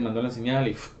 sí, Alguien mandó la señal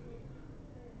y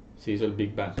se hizo el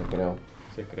Big Bang. se creó.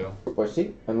 Se creó. Pues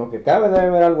sí, en lo que cabe debe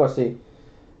haber algo así.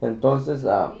 Entonces,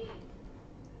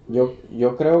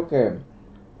 yo creo que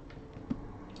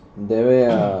debe.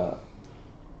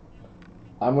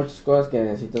 Hay muchas cosas que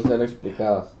necesitan ser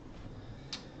explicadas.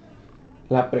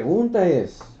 La pregunta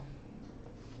es.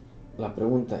 La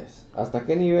pregunta es. ¿Hasta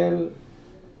qué nivel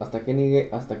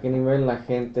la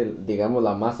gente, digamos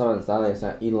la más avanzada,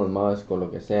 esa Elon Musk o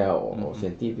lo que sea, o Ujú.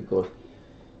 científicos,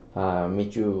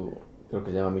 Michu, creo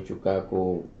que se llama Michu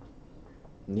Kaku,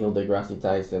 Neil deGrasse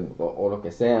Tyson, o lo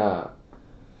que sea,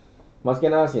 más que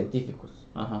nada científicos?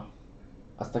 Ajá.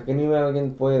 ¿Hasta qué nivel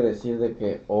alguien puede decir de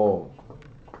que,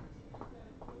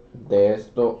 de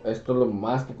esto es lo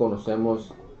más que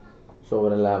conocemos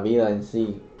sobre la vida en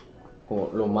sí, como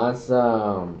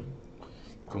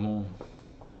Como.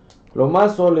 lo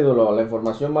más sólido, la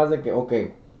información más de que, ok,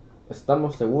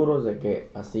 estamos seguros de que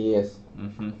así es,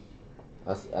 Ujú.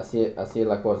 así es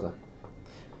la cosa?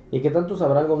 ¿Y qué tanto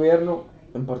sabrá el gobierno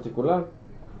en particular?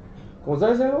 Como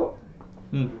sabes algo,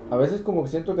 Mm. a veces como que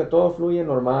siento que todo fluye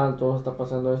normal, todo está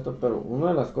pasando esto, pero una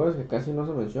de las cosas que casi no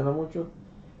se menciona mucho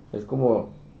es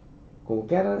como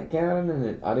qué harán en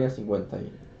el área 51.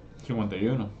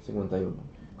 51,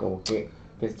 como que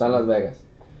está en Sí. Las Vegas.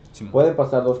 Sí. Pueden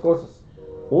pasar dos cosas.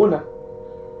 Una,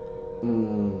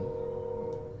 mm,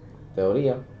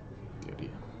 teoría, Teoría.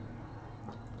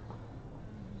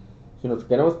 si nos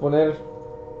queremos poner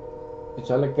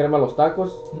echarle crema a los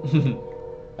tacos.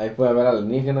 Ahí puede haber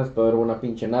alienígenas, puede haber una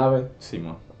pinche nave. Sí,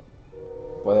 mo.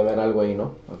 Puede haber algo ahí,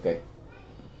 ¿no? Ok.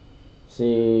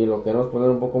 Si lo queremos poner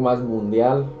un poco más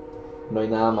mundial, no hay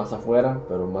nada más afuera,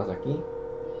 pero más aquí.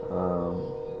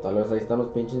 Tal vez ahí están los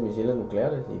pinches misiles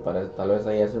nucleares y tal vez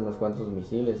ahí hacen unos cuantos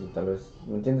misiles y tal vez,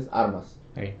 ¿me entiendes? Armas.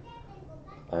 Hey.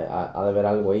 Ha de haber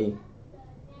algo ahí.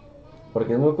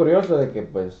 Porque es muy curioso de que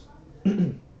pues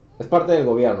es parte del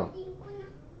gobierno.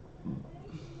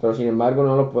 Pero sin embargo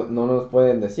no nos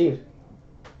pueden decir.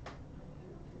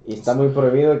 Y está muy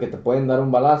prohibido de que te pueden dar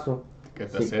un balazo. Que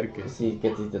te acerques. Sí,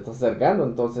 que si te estás acercando.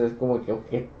 Entonces es como que,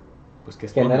 okay, pues que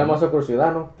genera más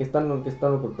curiosidad, ¿no? ¿Qué están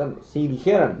ocultando? Si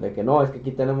dijeran de que no, es que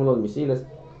aquí tenemos los misiles,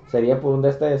 sería por un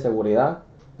de seguridad.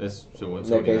 Es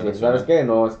de que si, ¿sabes qué?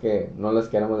 No, es que no les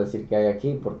queremos decir que hay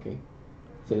aquí, porque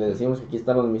si les decimos que aquí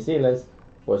están los misiles,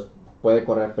 pues puede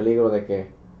correr peligro de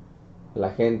que la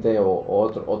gente o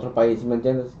otro país, ¿me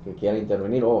entiendes? Que quiera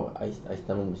intervenir, ahí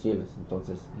están los misiles,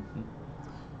 entonces...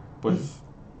 Pues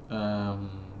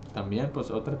también,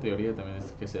 pues otra teoría también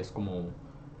es que es como,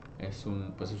 es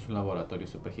un laboratorio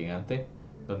súper gigante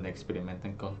donde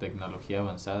experimentan con tecnología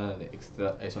avanzada,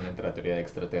 es una teoría de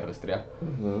extraterrestre,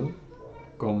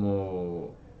 como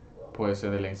puede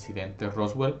ser el incidente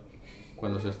Roswell,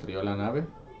 cuando se estrelló la nave.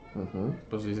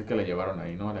 Pues dice que la llevaron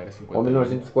ahí, ¿no? A la Era 51. O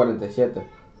 1947.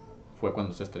 Fue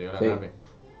cuando se estrelló la nave.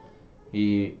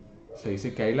 Y se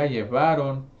dice que ahí la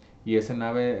llevaron y esa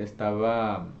nave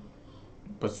estaba,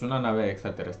 pues una nave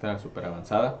extraterrestre súper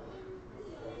avanzada,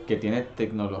 que tiene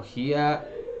tecnología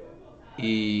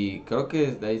y creo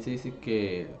que de ahí se dice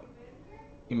que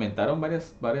inventaron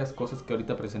varias cosas que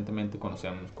ahorita presentemente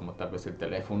conocemos, como tal vez el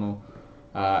teléfono,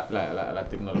 la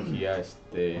tecnología,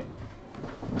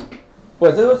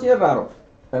 Pues eso sí es raro,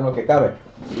 en lo que cabe.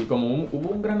 Y como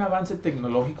hubo un gran avance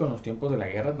tecnológico en los tiempos de la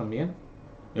guerra también,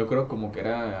 yo creo como que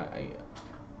era,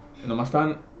 nomás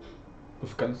estaban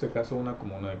buscando en este caso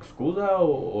como una excusa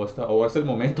o es el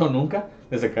momento nunca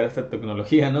de sacar esta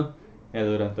tecnología, ¿no?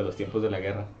 Durante los tiempos de la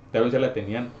guerra. Tal vez ya la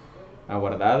tenían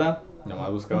aguardada,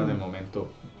 nomás buscaban el momento.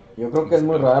 Yo creo que es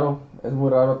muy raro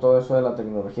todo eso de la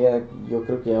tecnología. Yo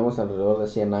creo que llevamos alrededor de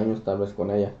 100 años tal vez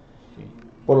con ella. Sí.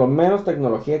 Por lo menos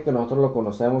tecnología que nosotros lo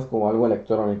conocemos como algo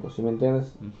electrónico, ¿sí me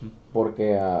entiendes?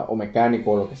 Porque, o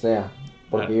mecánico o lo que sea.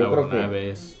 Porque yo creo que...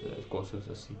 naves, cosas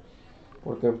así.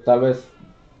 Porque tal vez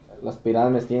las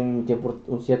pirámides tienen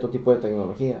un cierto tipo de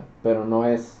tecnología, pero no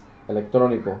es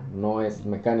electrónico, no es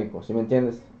mecánico, ¿sí me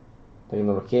entiendes?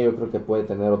 Tecnología yo creo que puede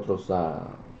tener otros,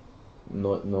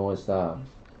 no se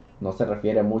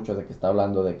refiere mucho de que está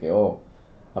hablando de que,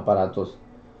 aparatos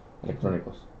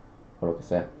electrónicos, o lo que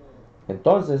sea.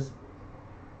 Entonces,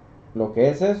 lo que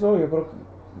es eso, yo creo que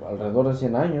alrededor de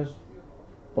 100 años,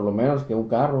 por lo menos que un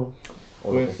carro,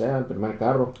 o lo que sea, el primer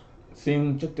carro. Sí,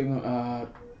 mucho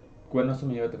bueno, eso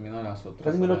me lleva también a las otras.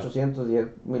 Casi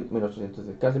 1810,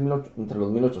 1810, casi entre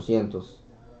los 1800.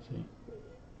 Sí.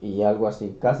 Y algo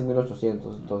así, casi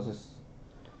 1800, entonces...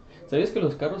 ¿Sabías que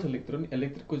los carros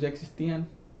eléctricos ya existían?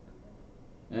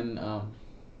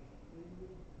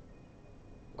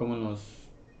 Como en los...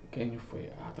 ¿Qué año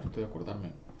fue? Trato de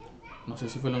acordarme. No sé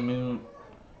si fue en los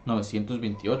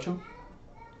 1928.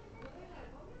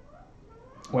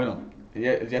 Bueno,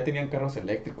 ya tenían carros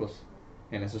eléctricos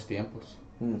en esos tiempos.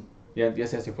 Ya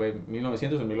sea si fue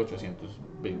 1900 o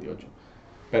 1828.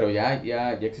 Pero ya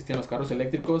existían los carros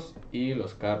eléctricos y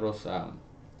los carros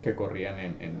que corrían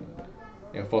en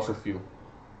fossil fuel.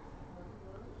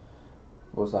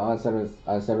 Pues al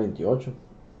ser 28.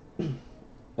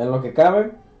 En lo que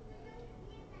cabe.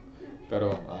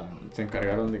 Pero se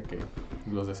encargaron de que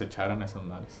los desecharan esos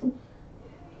naves.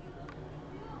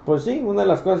 Pues sí, una de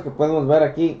las cosas que podemos ver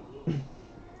aquí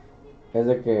es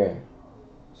de que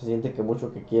se siente que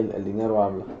mucho que aquí el dinero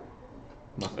habla.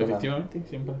 Efectivamente,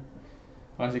 siempre.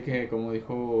 Así que como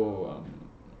dijo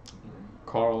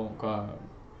Carl,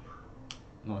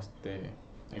 no,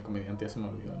 el comediante, ya se me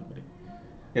olvidó el nombre.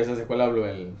 Ya sabes de cuál hablo,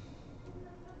 el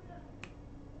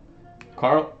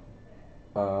Carl.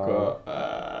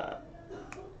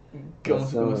 ¿Cómo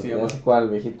se llama? Ya sé cuál,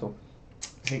 viejito.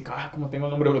 Sí, como tengo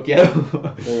el nombre bloqueado.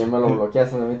 Sí, ya me lo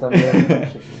bloqueaste a mí también.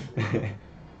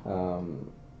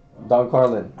 Don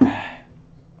Carlin.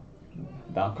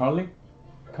 Don Carlin?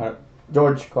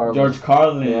 George Carlin. George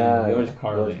Carlin. Yeah, George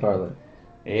Carlin.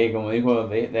 Como dijo,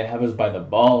 they have us by the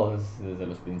balls desde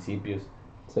los principios.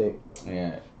 Sí.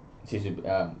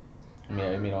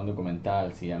 Mira un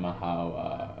documental, se llama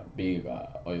How Big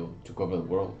Oil Took Over the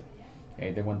World.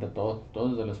 Ahí te cuenta todo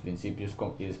desde los principios.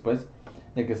 Y después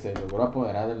de que se logró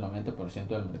apoderar del 90%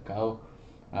 del mercado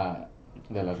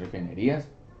de las refinerías,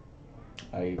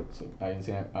 ahí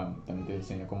enseña, también te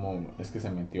enseña cómo es que se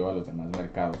metió a los demás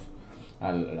mercados,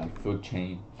 al food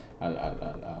chain,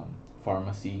 al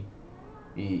pharmacy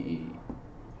y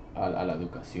a la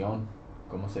educación,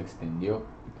 cómo se extendió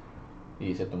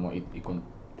y se tomó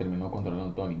terminó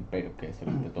controlando todo el imperio que es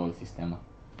de todo el sistema.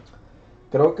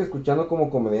 Creo que escuchando como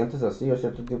comediantes así o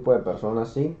cierto tipo de personas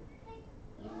así,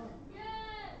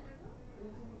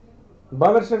 va a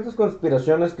haber ciertas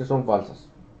conspiraciones que son falsas,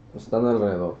 están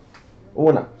alrededor.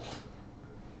 Una,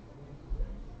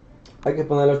 hay que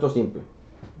ponerlo esto simple.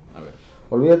 A ver.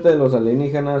 Olvídate de los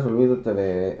alienígenas, olvídate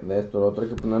de esto, lo otro, hay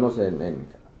que ponernos en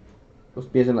los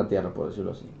pies en la tierra, por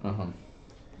decirlo así. Ajá.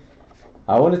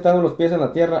 Aún estando los pies en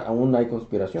la tierra, aún hay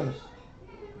conspiraciones,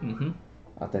 Uh-huh.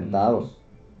 atentados.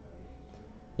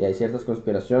 Y hay ciertas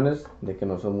conspiraciones de que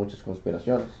no son muchas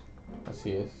conspiraciones.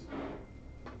 Así es.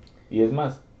 Y es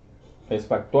más, es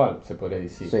factual, se podría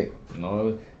decir. Sí.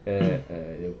 No,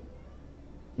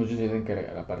 muchos dicen que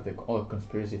la parte de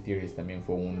conspiracy theories también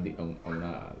fue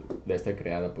una de esta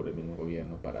creada por el mismo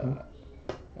gobierno para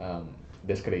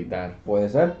desacreditar. Puede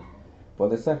ser,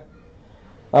 puede ser.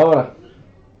 Ahora,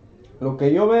 lo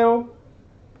que yo veo,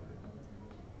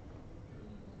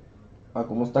 a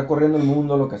cómo está corriendo el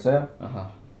mundo, lo que sea,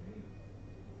 Ajá.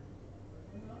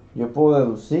 yo puedo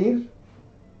deducir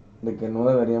de que no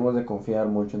deberíamos de confiar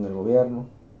mucho en el gobierno.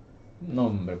 No,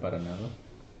 hombre, para nada.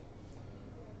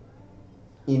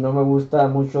 Y no me gusta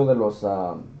mucho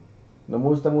no me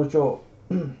gusta mucho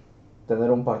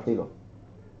tener un partido.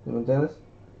 ¿Sí me entiendes?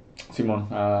 Simón,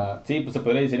 sí, pues se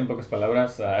podría decir en pocas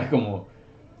palabras,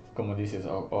 como dices,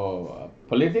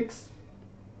 politics,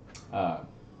 uh,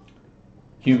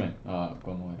 human,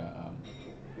 ¿cómo era?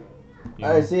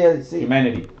 Sí, sí.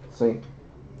 Humanity. Sí.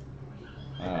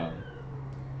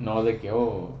 No de que,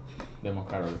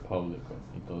 Democrat o Republic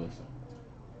y todo eso.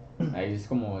 Ahí es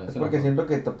como... Es porque siento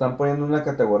que te están poniendo una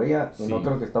categoría y no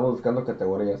creo que estamos buscando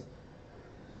categorías.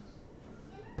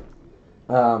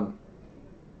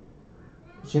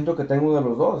 Siento que tengo de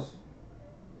los dos.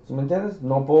 ¿Sí me entiendes?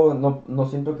 No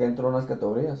siento que entro en unas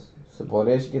categorías. Se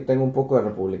podría decir que tengo un poco de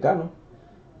republicano.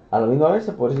 A la misma vez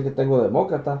se podría decir que tengo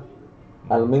demócrata.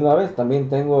 A la misma vez también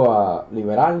tengo a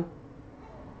liberal.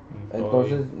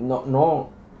 Entonces, no.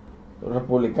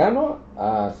 Republicano,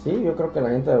 sí, yo creo que la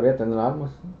gente debería tener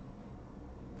armas.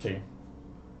 Sí.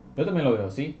 Yo también lo veo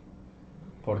así.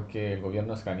 Porque el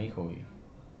gobierno es canijo y...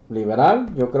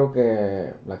 Liberal, yo creo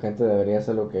que la gente debería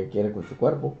hacer lo que quiere con su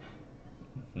cuerpo.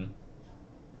 Uh-huh.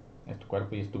 Es tu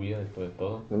cuerpo y es tu vida después de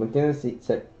todo. ¿No me entiendes? Sí,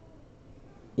 sí.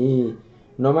 Y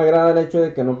no me agrada el hecho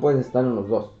de que no puedes estar en los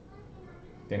dos.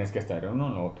 Tienes que estar en uno o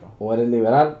en lo otro. O eres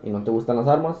liberal y no te gustan las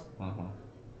armas, Uh-huh.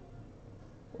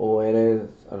 o eres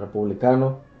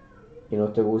republicano y no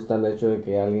te gusta el hecho de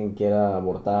que alguien quiera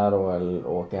abortar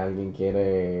o que alguien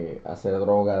quiere hacer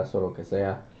drogas o lo que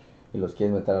sea y los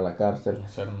quieres meter a la cárcel.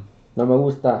 No me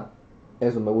gusta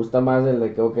eso, me gusta más el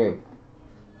de que, ok,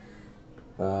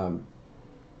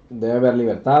 debe haber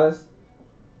libertades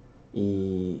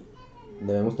y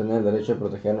debemos tener el derecho de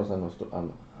protegernos a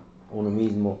uno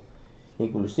mismo,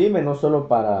 inclusive no solo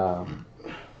para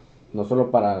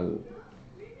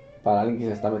alguien que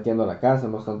se está metiendo a la casa,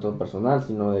 no es tanto personal,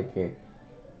 sino de que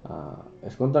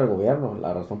es contra el gobierno.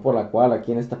 La razón por la cual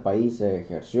aquí en este país se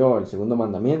ejerció el segundo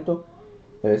mandamiento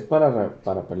es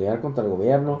para pelear contra el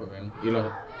gobierno. Y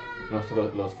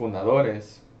los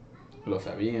fundadores lo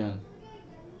sabían.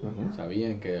 Uh-huh.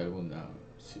 Sabían que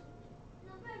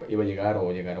iba a llegar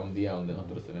o llegará un día donde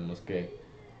nosotros tenemos que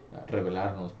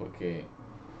rebelarnos porque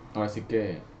ahora sí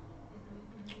que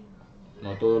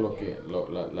no todo lo que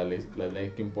la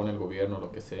ley que impone el gobierno,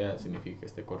 lo que sea, significa que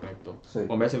esté correcto. Sí.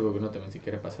 O a veces el gobierno también si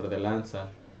quiere pasar de lanza,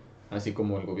 así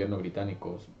como el gobierno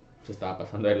británico se estaba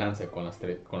pasando de lanza con las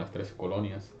 13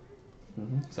 colonias.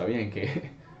 Uh-huh. Sabían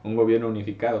que un gobierno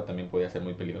unificado también podía ser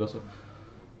muy peligroso.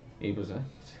 Y pues,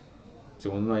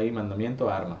 según no hay mandamiento,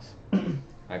 armas.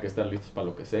 Hay que estar listos para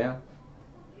lo que sea,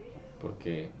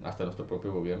 porque hasta nuestro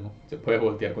propio gobierno se puede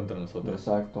voltear contra nosotros.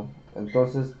 Exacto.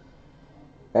 Entonces,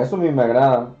 eso a mí me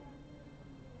agrada.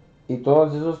 Y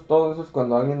todos esos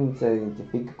cuando alguien se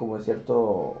identifica como en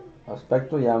cierto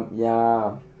aspecto,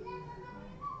 ya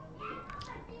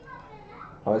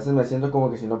a veces me siento como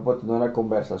que si no puedo tener una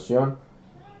conversación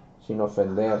sin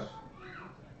ofender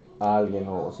a alguien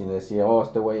o sin decir, oh,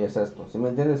 este güey es esto. ¿Sí me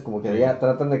entiendes? Como que Sí. ya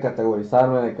tratan de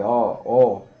categorizarme de que,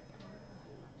 oh.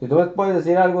 Si tú me puedes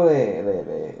decir algo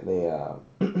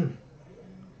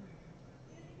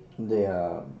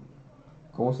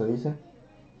 ¿cómo se dice?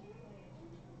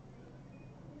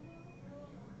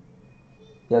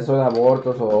 Ya sea de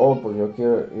abortos o pues yo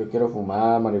quiero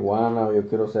fumar marihuana o yo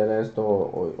quiero hacer esto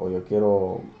o yo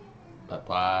quiero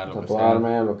tatuar, lo que tatuarme,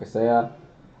 sea. lo que sea.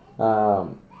 Ah,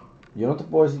 yo no te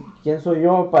puedo decir quién soy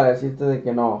yo para decirte de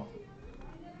que no.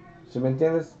 Si me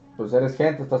entiendes, pues eres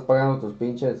gente, estás pagando tus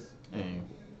pinches. Eh,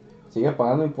 Sigue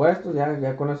pagando impuestos,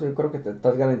 ya con eso yo creo que te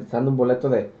estás garantizando un boleto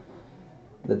de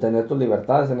tener tus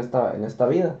libertades en esta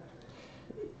vida.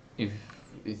 y,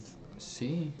 y-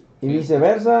 sí, Y fíjate.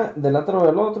 viceversa, del otro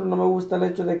del otro, no me gusta el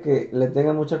hecho de que le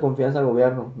tengan mucha confianza al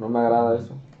gobierno, no me agrada Ujú.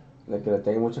 eso. De que le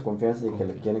tengan mucha confianza y que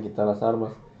le quieren quitar las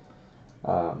armas,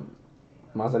 ah,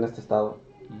 más en este estado.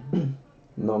 Ujú.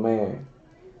 No me,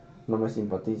 no me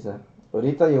simpatiza.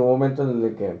 Ahorita llegó un momento en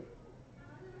el que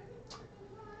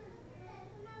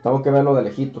tengo que verlo de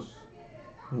lejitos.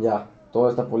 Ya, toda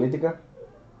esta política,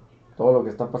 todo lo que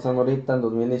está pasando ahorita en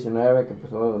 2019, que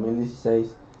empezó en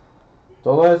 2016,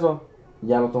 todo eso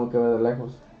ya lo tengo que ver de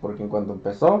lejos. Porque en cuanto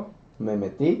empezó, me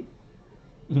metí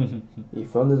y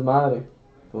fue un desmadre.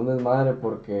 Fue un desmadre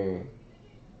porque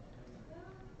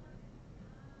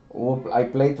hay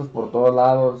pleitos por todos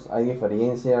lados, hay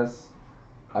diferencias,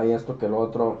 hay esto que lo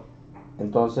otro.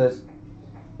 Entonces,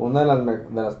 una de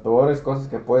las peores cosas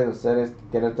que puedes hacer es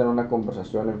querer tener una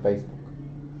conversación en Facebook.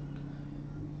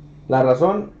 La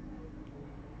razón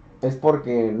es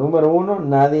porque, número uno,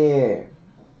 nadie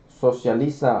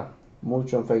socializa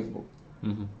mucho en Facebook.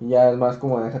 Ujú. Ya es más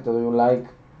como déjate doy un like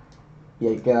y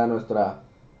ahí queda nuestra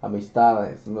amistad,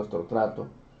 es nuestro trato.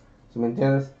 ¿Sí me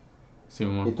entiendes? Y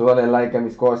Simón. tú dale like a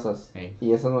mis cosas. Ey,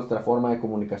 Y esa es nuestra forma de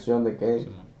comunicación de que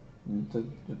Simón.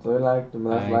 yo te doy like, tú me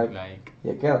das Like, like like. y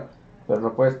ahí queda. Pero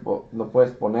no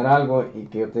puedes poner algo y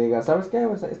que yo te diga, ¿sabes qué?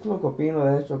 Pues, esto es lo que opino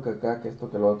de hecho, que acá, que esto,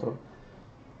 que lo otro.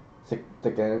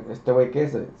 Este güey que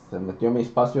se metió en mi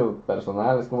espacio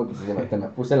personal, es como que si te me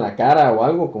puse en la cara o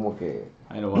algo, como que,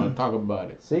 I don't want to talk about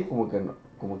it. sí, como que no,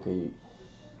 como que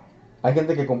hay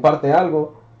gente que comparte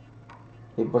algo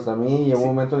y pues a mí llegó un Sí.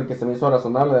 momento en el que se me hizo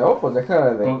razonable de, oh, pues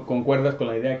deja de, ¿Concuerdas con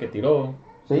la idea que tiró?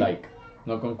 sí, Like.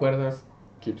 ¿No concuerdas?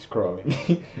 Keep scrolling.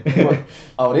 pues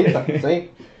ahorita,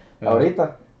 sí, Ah,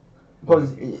 ahorita.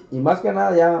 Pues, ok. y más que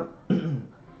nada ya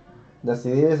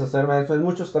decidí deshacerme de eso, es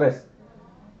mucho estrés.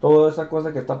 Toda esa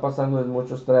cosa que está pasando es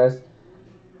mucho estrés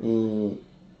y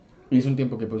Y es un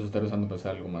tiempo que puedes estar usando para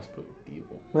hacer algo más productivo.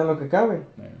 en lo que cabe.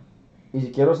 Eh, Y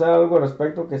si quiero hacer algo al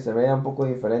respecto que se vea un poco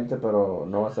diferente, pero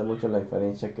no va a hacer mucho la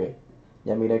diferencia que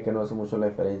ya miré que no hace mucho la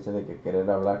diferencia de que querer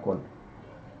hablar con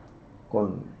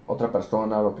otra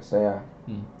persona o lo que sea.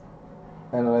 mm.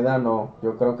 En realidad no,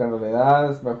 yo creo que en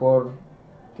realidad es mejor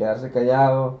quedarse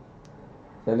callado.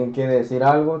 Si alguien quiere decir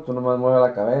algo, tú nomás mueve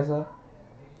la cabeza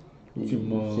y sigue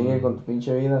con Simón. tu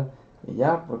pinche vida y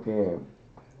ya, porque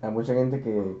hay mucha gente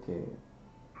que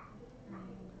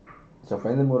se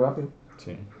ofende muy rápido.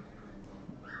 Sí.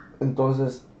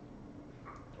 Entonces,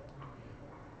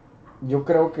 yo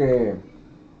creo que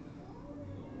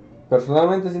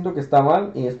personalmente siento que está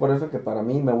mal y es por eso que para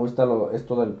mí me gusta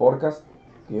esto del podcast,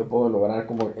 que yo puedo lograr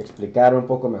como explicar un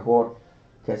poco mejor,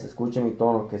 que se escuche mi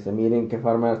tono, que se miren qué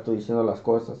forma estoy diciendo las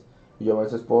cosas. Y yo a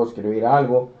veces puedo escribir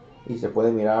algo y se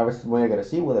puede mirar a veces muy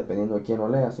agresivo dependiendo de quién lo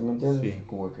lea, ¿sí me entiendes? Sí.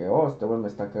 Como que, oh, este güey me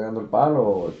está cagando el palo,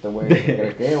 o este güey se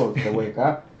cree que, o este güey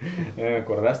acá. Me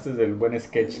acordaste del buen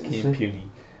sketch Kim Sí,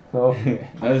 Peely. no,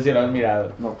 No sé si lo has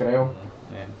mirado. no creo.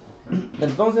 Eh,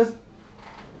 Entonces,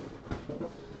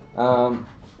 am,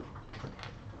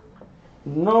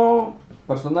 no,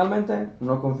 personalmente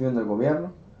no confío en el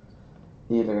gobierno.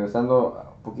 Y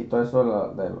regresando un poquito a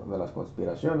eso de las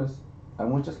conspiraciones, hay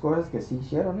muchas cosas que sí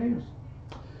hicieron ellos.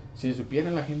 Si supiera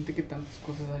la gente que tantas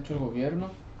cosas ha hecho el gobierno,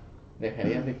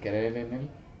 dejarías de creer en él.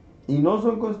 Y no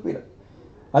son conspiraciones.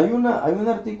 Hay un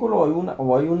artículo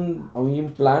hay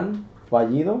un plan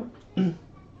fallido.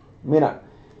 Mira,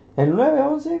 el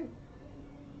 9/11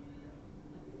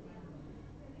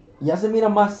 ya se mira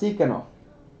más sí que no.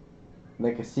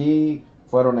 De que sí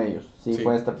fueron ellos, sí Sí.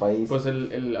 fue este país. Pues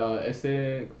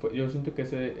yo siento que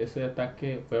ese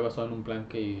ataque fue basado en un plan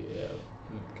que,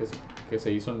 se, que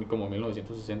se hizo en como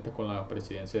 1960 con la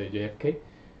presidencia de JFK.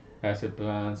 Ese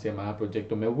plan se llamaba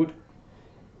Proyecto Melwood.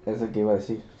 Es el que iba a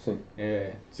decir, sí.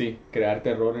 Sí, crear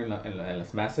terror en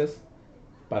las masas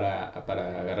para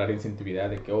agarrar incentividad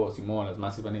de que, oh, Simón, las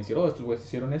masas van a decir, oh, estos güeyes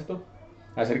hicieron esto.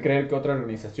 Hacer creer que otra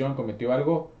organización cometió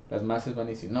algo, las masas van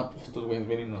a decir, no, pues estos güeyes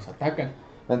vienen y nos atacan.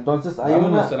 Entonces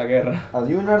Vámonos a la guerra.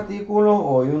 hay un artículo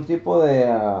o hay un tipo de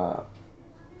ah,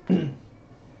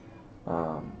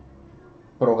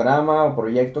 programa o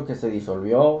proyecto que se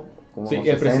disolvió como en Sí,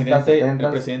 los 60, 70.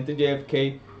 el presidente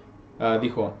JFK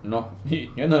dijo, no,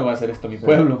 yo no le voy a hacer esto a mi Sí.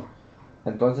 pueblo.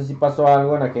 Entonces sí pasó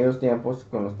algo en aquellos tiempos,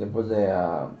 con los tiempos de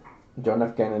John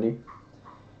F. Kennedy.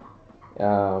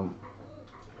 Ah,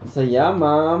 se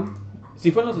llama Si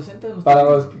fue en los 60, no Para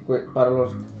estoy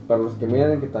los, para los que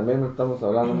miren que también no estamos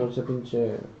hablando mucho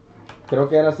pinche... Creo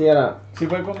que era así, era... Sí,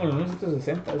 fue como en los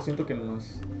 1960, siento que no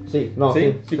es... Sí, no, Sí,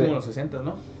 sí, sí, sí, como en los 60,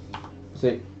 ¿no?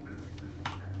 sí.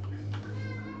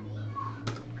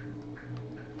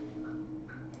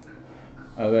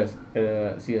 A ver,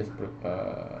 sí es...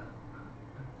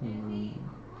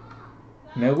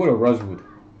 Melwood o Rosewood.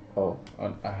 Oh,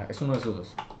 Es uno de esos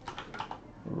dos.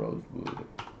 Rosewood.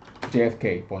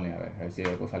 JFK, ponle a ver si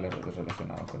algo sale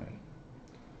relacionado con él.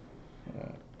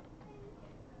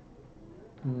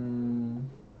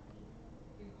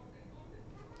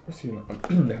 Sí,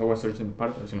 deja voy a search en mi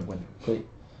parte, a ver si lo encuentro. sí.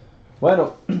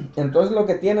 Bueno, entonces lo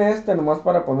que tiene nomás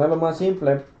para ponerlo más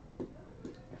simple,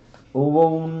 hubo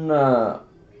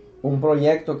un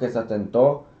proyecto que se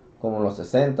atentó como en los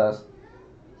 60s,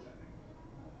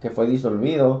 que fue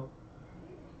disolvido,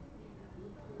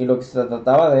 y lo que se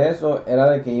trataba de eso era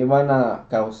de que iban a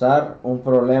causar un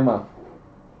problema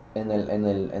en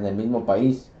el mismo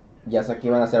país, ya sea que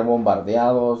iban a ser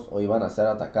bombardeados o iban a ser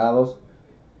atacados,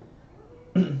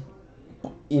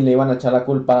 y le iban a echar la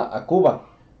culpa a Cuba.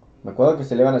 Me acuerdo que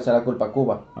se le iban a echar la culpa a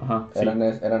Cuba. Ajá, sí. Eran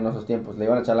esos tiempos. Le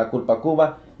iban a echar la culpa a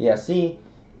Cuba y así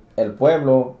el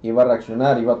pueblo iba a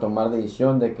reaccionar, iba a tomar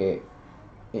decisión de que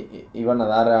iban a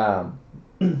dar a...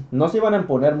 No se iban a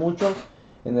imponer mucho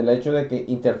en el hecho de que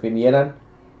interfinieran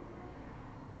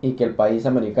y que el país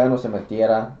americano se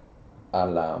metiera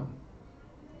a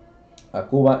a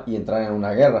Cuba y entrara en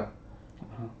una guerra.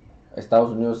 Ajá.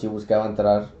 Estados Unidos sí buscaba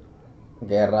entrar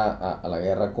a la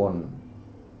guerra con,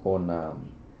 uh,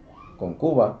 con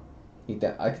Cuba. Y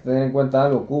hay que tener en cuenta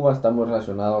algo, Cuba está muy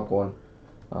relacionado con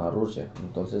Rusia.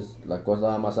 Entonces la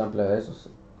cosa más amplia de eso.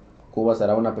 Cuba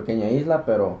será una pequeña isla,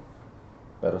 pero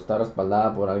está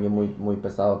respaldada por alguien muy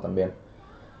pesado también.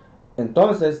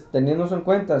 Entonces, teniendo eso en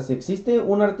cuenta, si existe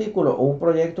un artículo o un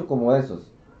proyecto como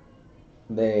esos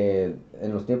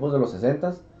en los tiempos de los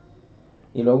 60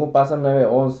 y luego pasa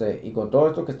 9/11 y con todo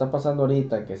esto que está pasando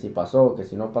ahorita, que si pasó, que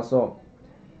si no pasó,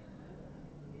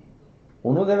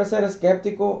 uno debe ser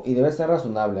escéptico y debe ser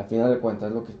razonable, a final de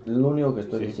cuentas, es lo único que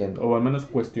estoy Sí. diciendo. O al menos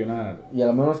cuestionar. Y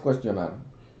al menos cuestionar.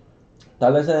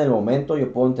 Tal vez en el momento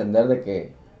yo puedo entender de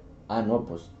que, no,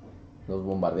 pues los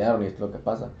bombardearon y esto es lo que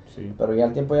pasa. Sí. Pero ya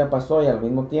el tiempo ya pasó y al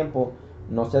mismo tiempo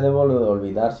no se debe de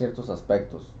olvidar ciertos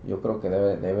aspectos. Yo creo que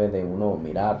debe de uno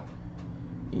mirar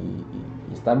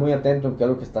y estar muy atento en qué es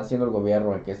lo que está haciendo el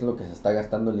gobierno, en qué es lo que se está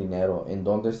gastando el dinero, en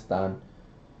dónde están,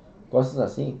 cosas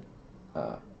así.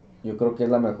 Ah, yo creo que es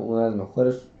una de las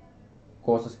mejores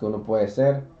cosas que uno puede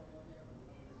hacer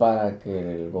para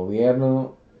que el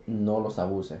gobierno no los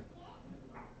abuse.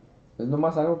 Es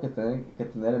nomás algo que tener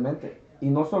en mente. Y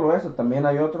no solo eso, también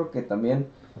hay otro que también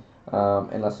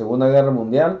en la Segunda Guerra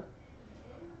Mundial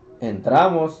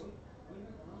entramos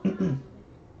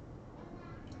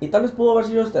y tal vez pudo haber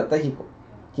sido estratégico,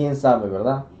 quién sabe,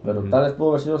 ¿verdad? Pero tal vez pudo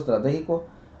haber sido estratégico,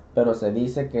 pero se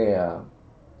dice que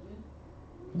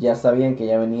ya sabían que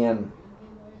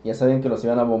ya sabían que los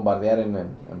iban a bombardear en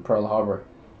Pearl Harbor.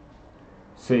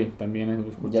 Sí, también lo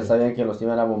escuché. Ya sabían que los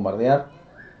iban a bombardear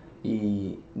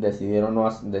y decidieron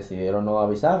no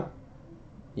avisar.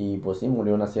 Y pues sí,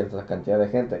 murió una cierta cantidad de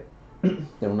gente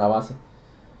en una base.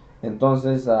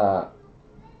 Entonces,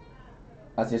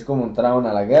 así es como entraron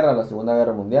a la guerra, a la Segunda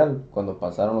Guerra Mundial, cuando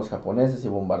pasaron los japoneses y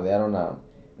bombardearon a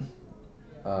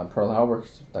Pearl Harbor, que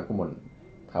está como en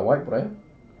Hawái, por ahí.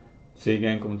 Sí,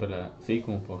 quedan como sí,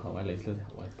 como por Hawái, las islas de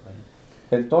Hawái, por ahí.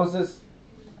 Entonces,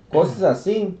 cosas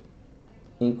así,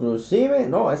 inclusive,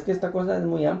 no, es que esta cosa es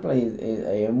muy amplia y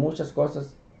hay muchas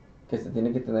cosas que se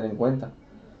tienen que tener en cuenta.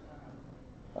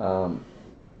 Al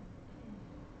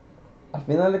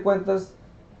final de cuentas,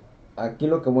 aquí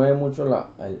lo que mueve mucho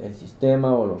el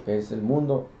sistema o lo que es el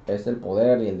mundo es el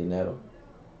poder y el dinero.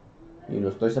 Y lo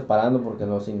estoy separando porque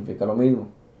no significa lo mismo.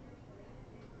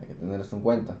 Hay que tener eso en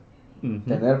cuenta.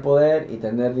 Tener poder y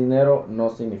tener dinero no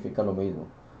significa lo mismo.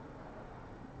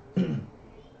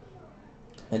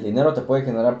 El dinero te puede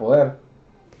generar poder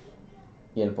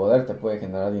y el poder te puede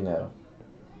generar dinero.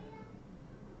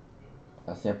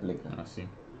 Así aplica. Así.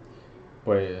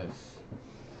 Pues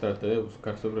traté de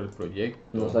buscar sobre el proyecto.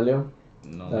 ¿No salió?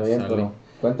 No Está me bien, sale pero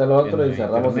cuéntalo otro en y el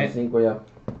cerramos el internet. 5 ya.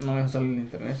 No me sale el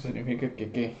internet, eso significa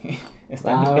que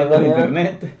están viendo ¿verdad? el Ya.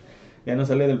 internet. Ya no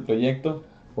sale del proyecto.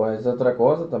 Pues otra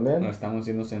cosa también. Nos estamos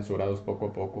siendo censurados poco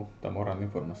a poco. Estamos ahorrando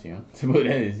información, se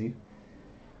podría decir.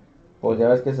 Pues ya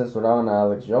ves que censuraban a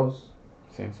Alex Jones.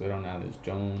 Censuraron a Alex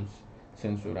Jones.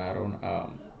 Censuraron a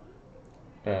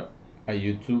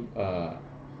YouTube.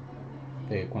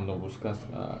 Cuando buscas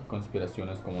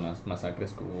conspiraciones como las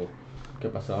masacres que hubo, que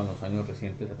pasaban los años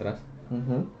recientes atrás.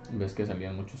 ves que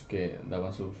salían muchos que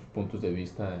daban sus puntos de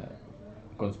vista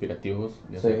conspirativos,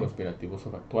 ya sea conspirativos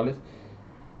o factuales,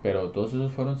 pero todos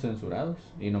esos fueron censurados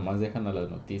y nomás dejan a las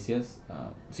noticias.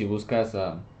 Si buscas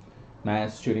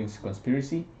Mass Shootings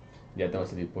Conspiracy, ya te va a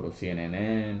salir por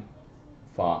CNN,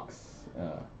 Fox.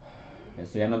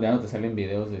 Eso ya no te salen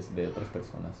videos de otras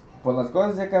personas. Pues las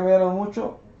cosas ya cambiaron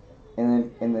mucho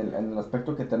en el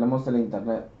aspecto que tenemos del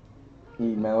internet. Y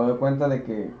me doy cuenta de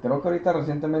que creo que ahorita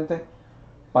recientemente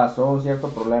pasó un cierto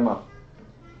problema.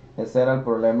 Ese era el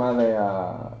problema de,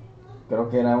 creo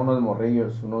que eran unos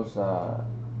morrillos, unos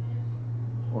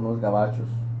gabachos,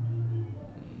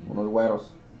 unos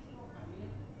güeros.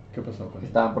 ¿Qué pasó con ellos?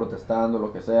 Estaban protestando,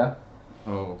 lo que sea.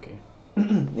 Oh, ok.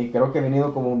 Y creo que ha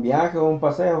venido como un viaje o un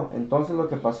paseo. Entonces lo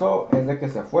que pasó es de que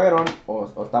se fueron o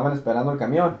estaban esperando el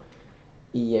camión.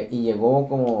 Y llegó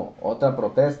como otra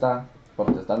protesta,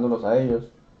 protestándolos a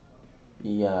ellos.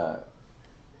 Y a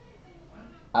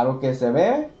lo que se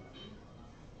ve,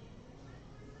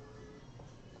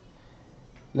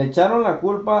 le echaron la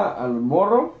culpa al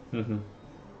morro.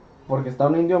 Porque está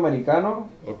un indio americano.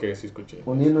 Ok, sí escuché.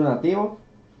 Un indio nativo.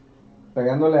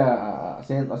 Pegándole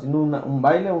haciendo un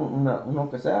baile, uno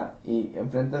que sea. Y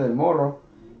enfrente del morro.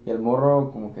 Y el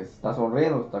morro como que está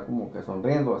sonriendo. Está como que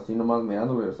sonriendo. Así nomás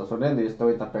mirándolo y está sonriendo. Y este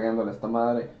güey está pegándole a esta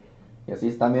madre. Y así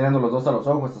está mirando los dos a los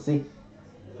ojos así.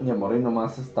 Y el morro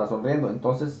nomás está sonriendo.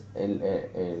 Entonces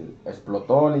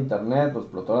explotó el internet.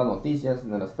 Explotó las noticias.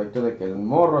 En el aspecto de que el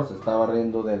morro se estaba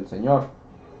riendo del señor.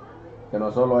 Que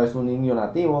no solo es un indio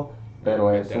nativo.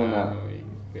 Pero es una...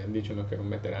 Y han dicho que era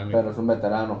un veterano. Pero es un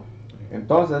veterano.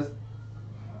 Entonces,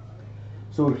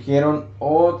 surgieron...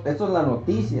 esto es las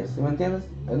noticias, ¿sí me entiendes?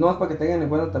 Es nomás para que tengan en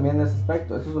cuenta también ese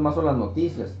aspecto. Eso es más son las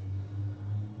noticias.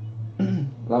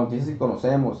 Las noticias que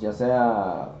conocemos, ya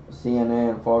sea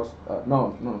CNN, Fox...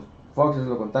 no, Fox es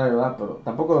lo contrario, ¿verdad? Pero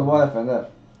tampoco los voy a defender.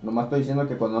 Nomás estoy diciendo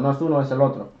que cuando no es uno, es el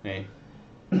otro.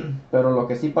 Pero lo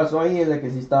que sí pasó ahí es de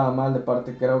que sí estaba mal de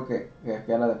parte, creo que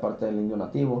era de parte del indio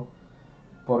nativo.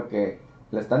 Porque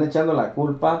le están echando la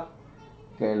culpa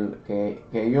que el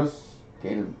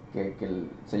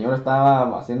señor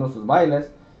estaba haciendo sus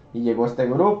bailes y llegó este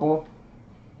grupo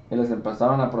y les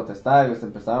empezaron a protestar y les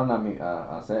empezaron a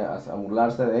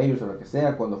burlarse de ellos o lo que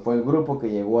sea, cuando fue el grupo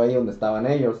que llegó ahí donde estaban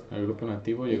ellos. El grupo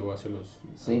nativo llegó hacia los...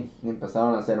 Sí, y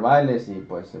empezaron a hacer bailes y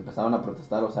pues empezaron a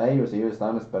protestarlos a ellos y ellos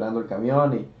estaban esperando el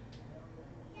camión y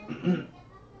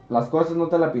las cosas no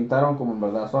te la pintaron como en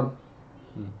verdad son.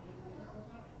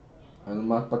 Es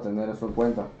más para tener eso en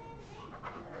cuenta.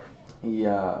 Y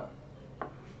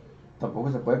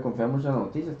tampoco se puede confiar mucho en las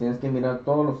noticias. Tienes que mirar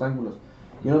todos los ángulos.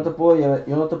 Yo no te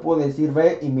puedo decir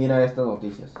ve y mira estas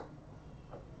noticias.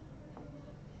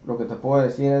 Lo que te puedo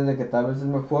decir es de que tal vez es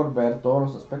mejor ver todos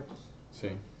los aspectos. Sí.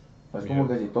 Es como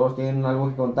que si todos tienen algo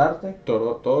que contarte.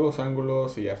 Todos los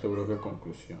ángulos y ya tu propia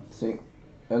conclusión. Sí.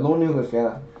 Es lo único que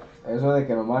queda. Eso de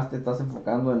que nomás te estás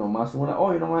enfocando en nomás una.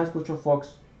 Oh, yo nomás escucho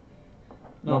Fox.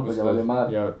 No, pues ya valió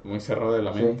madre. Ya muy cerrado de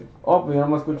la mente. Sí. Oh, pues yo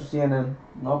nomás escucho CNN.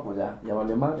 No, pues ya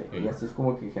valió madre. Sí. Y así es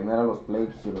como que genera los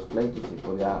pleitos y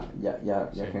pues ya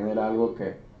sí. Genera algo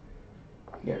que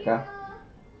acá.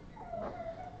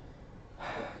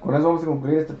 Con eso vamos a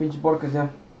concluir este pinche podcast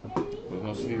ya. Pues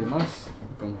no sigue más.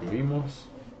 Concluimos.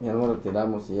 Ya nos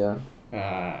retiramos y ya.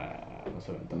 Nos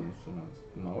aventamos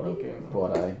una hora o qué.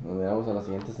 Por ahí. Nos miramos a la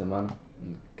siguiente semana.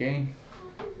 Ok.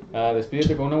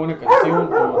 Despídete con una buena canción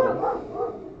por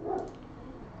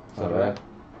cerrar.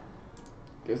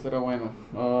 ¿Qué estará bueno?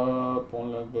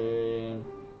 Pon la de...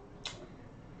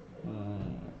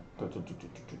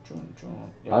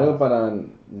 Algo para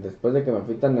después de que me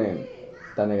fui tan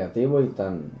negativo y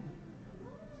tan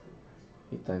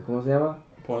 ¿cómo se llama?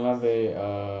 Pon la de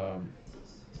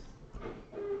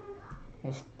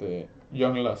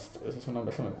Young Lust. Esa me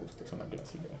gusta, es una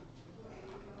clásica.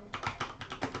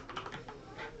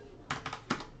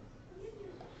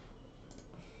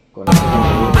 Con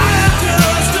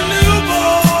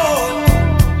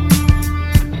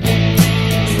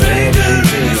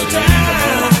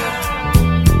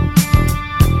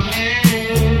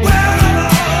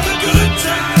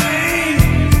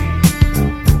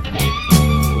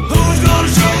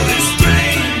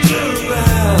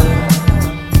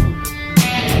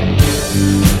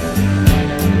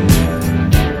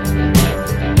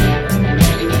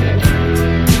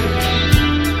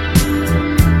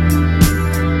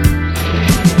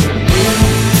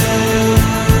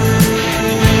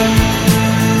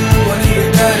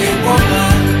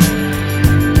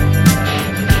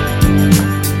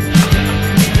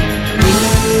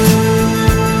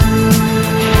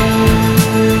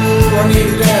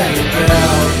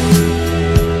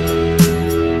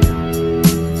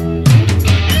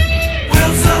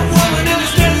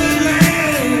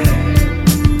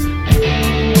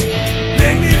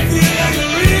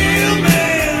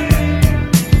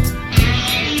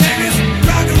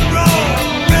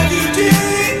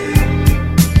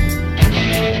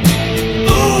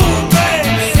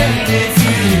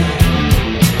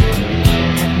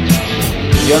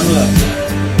yo no la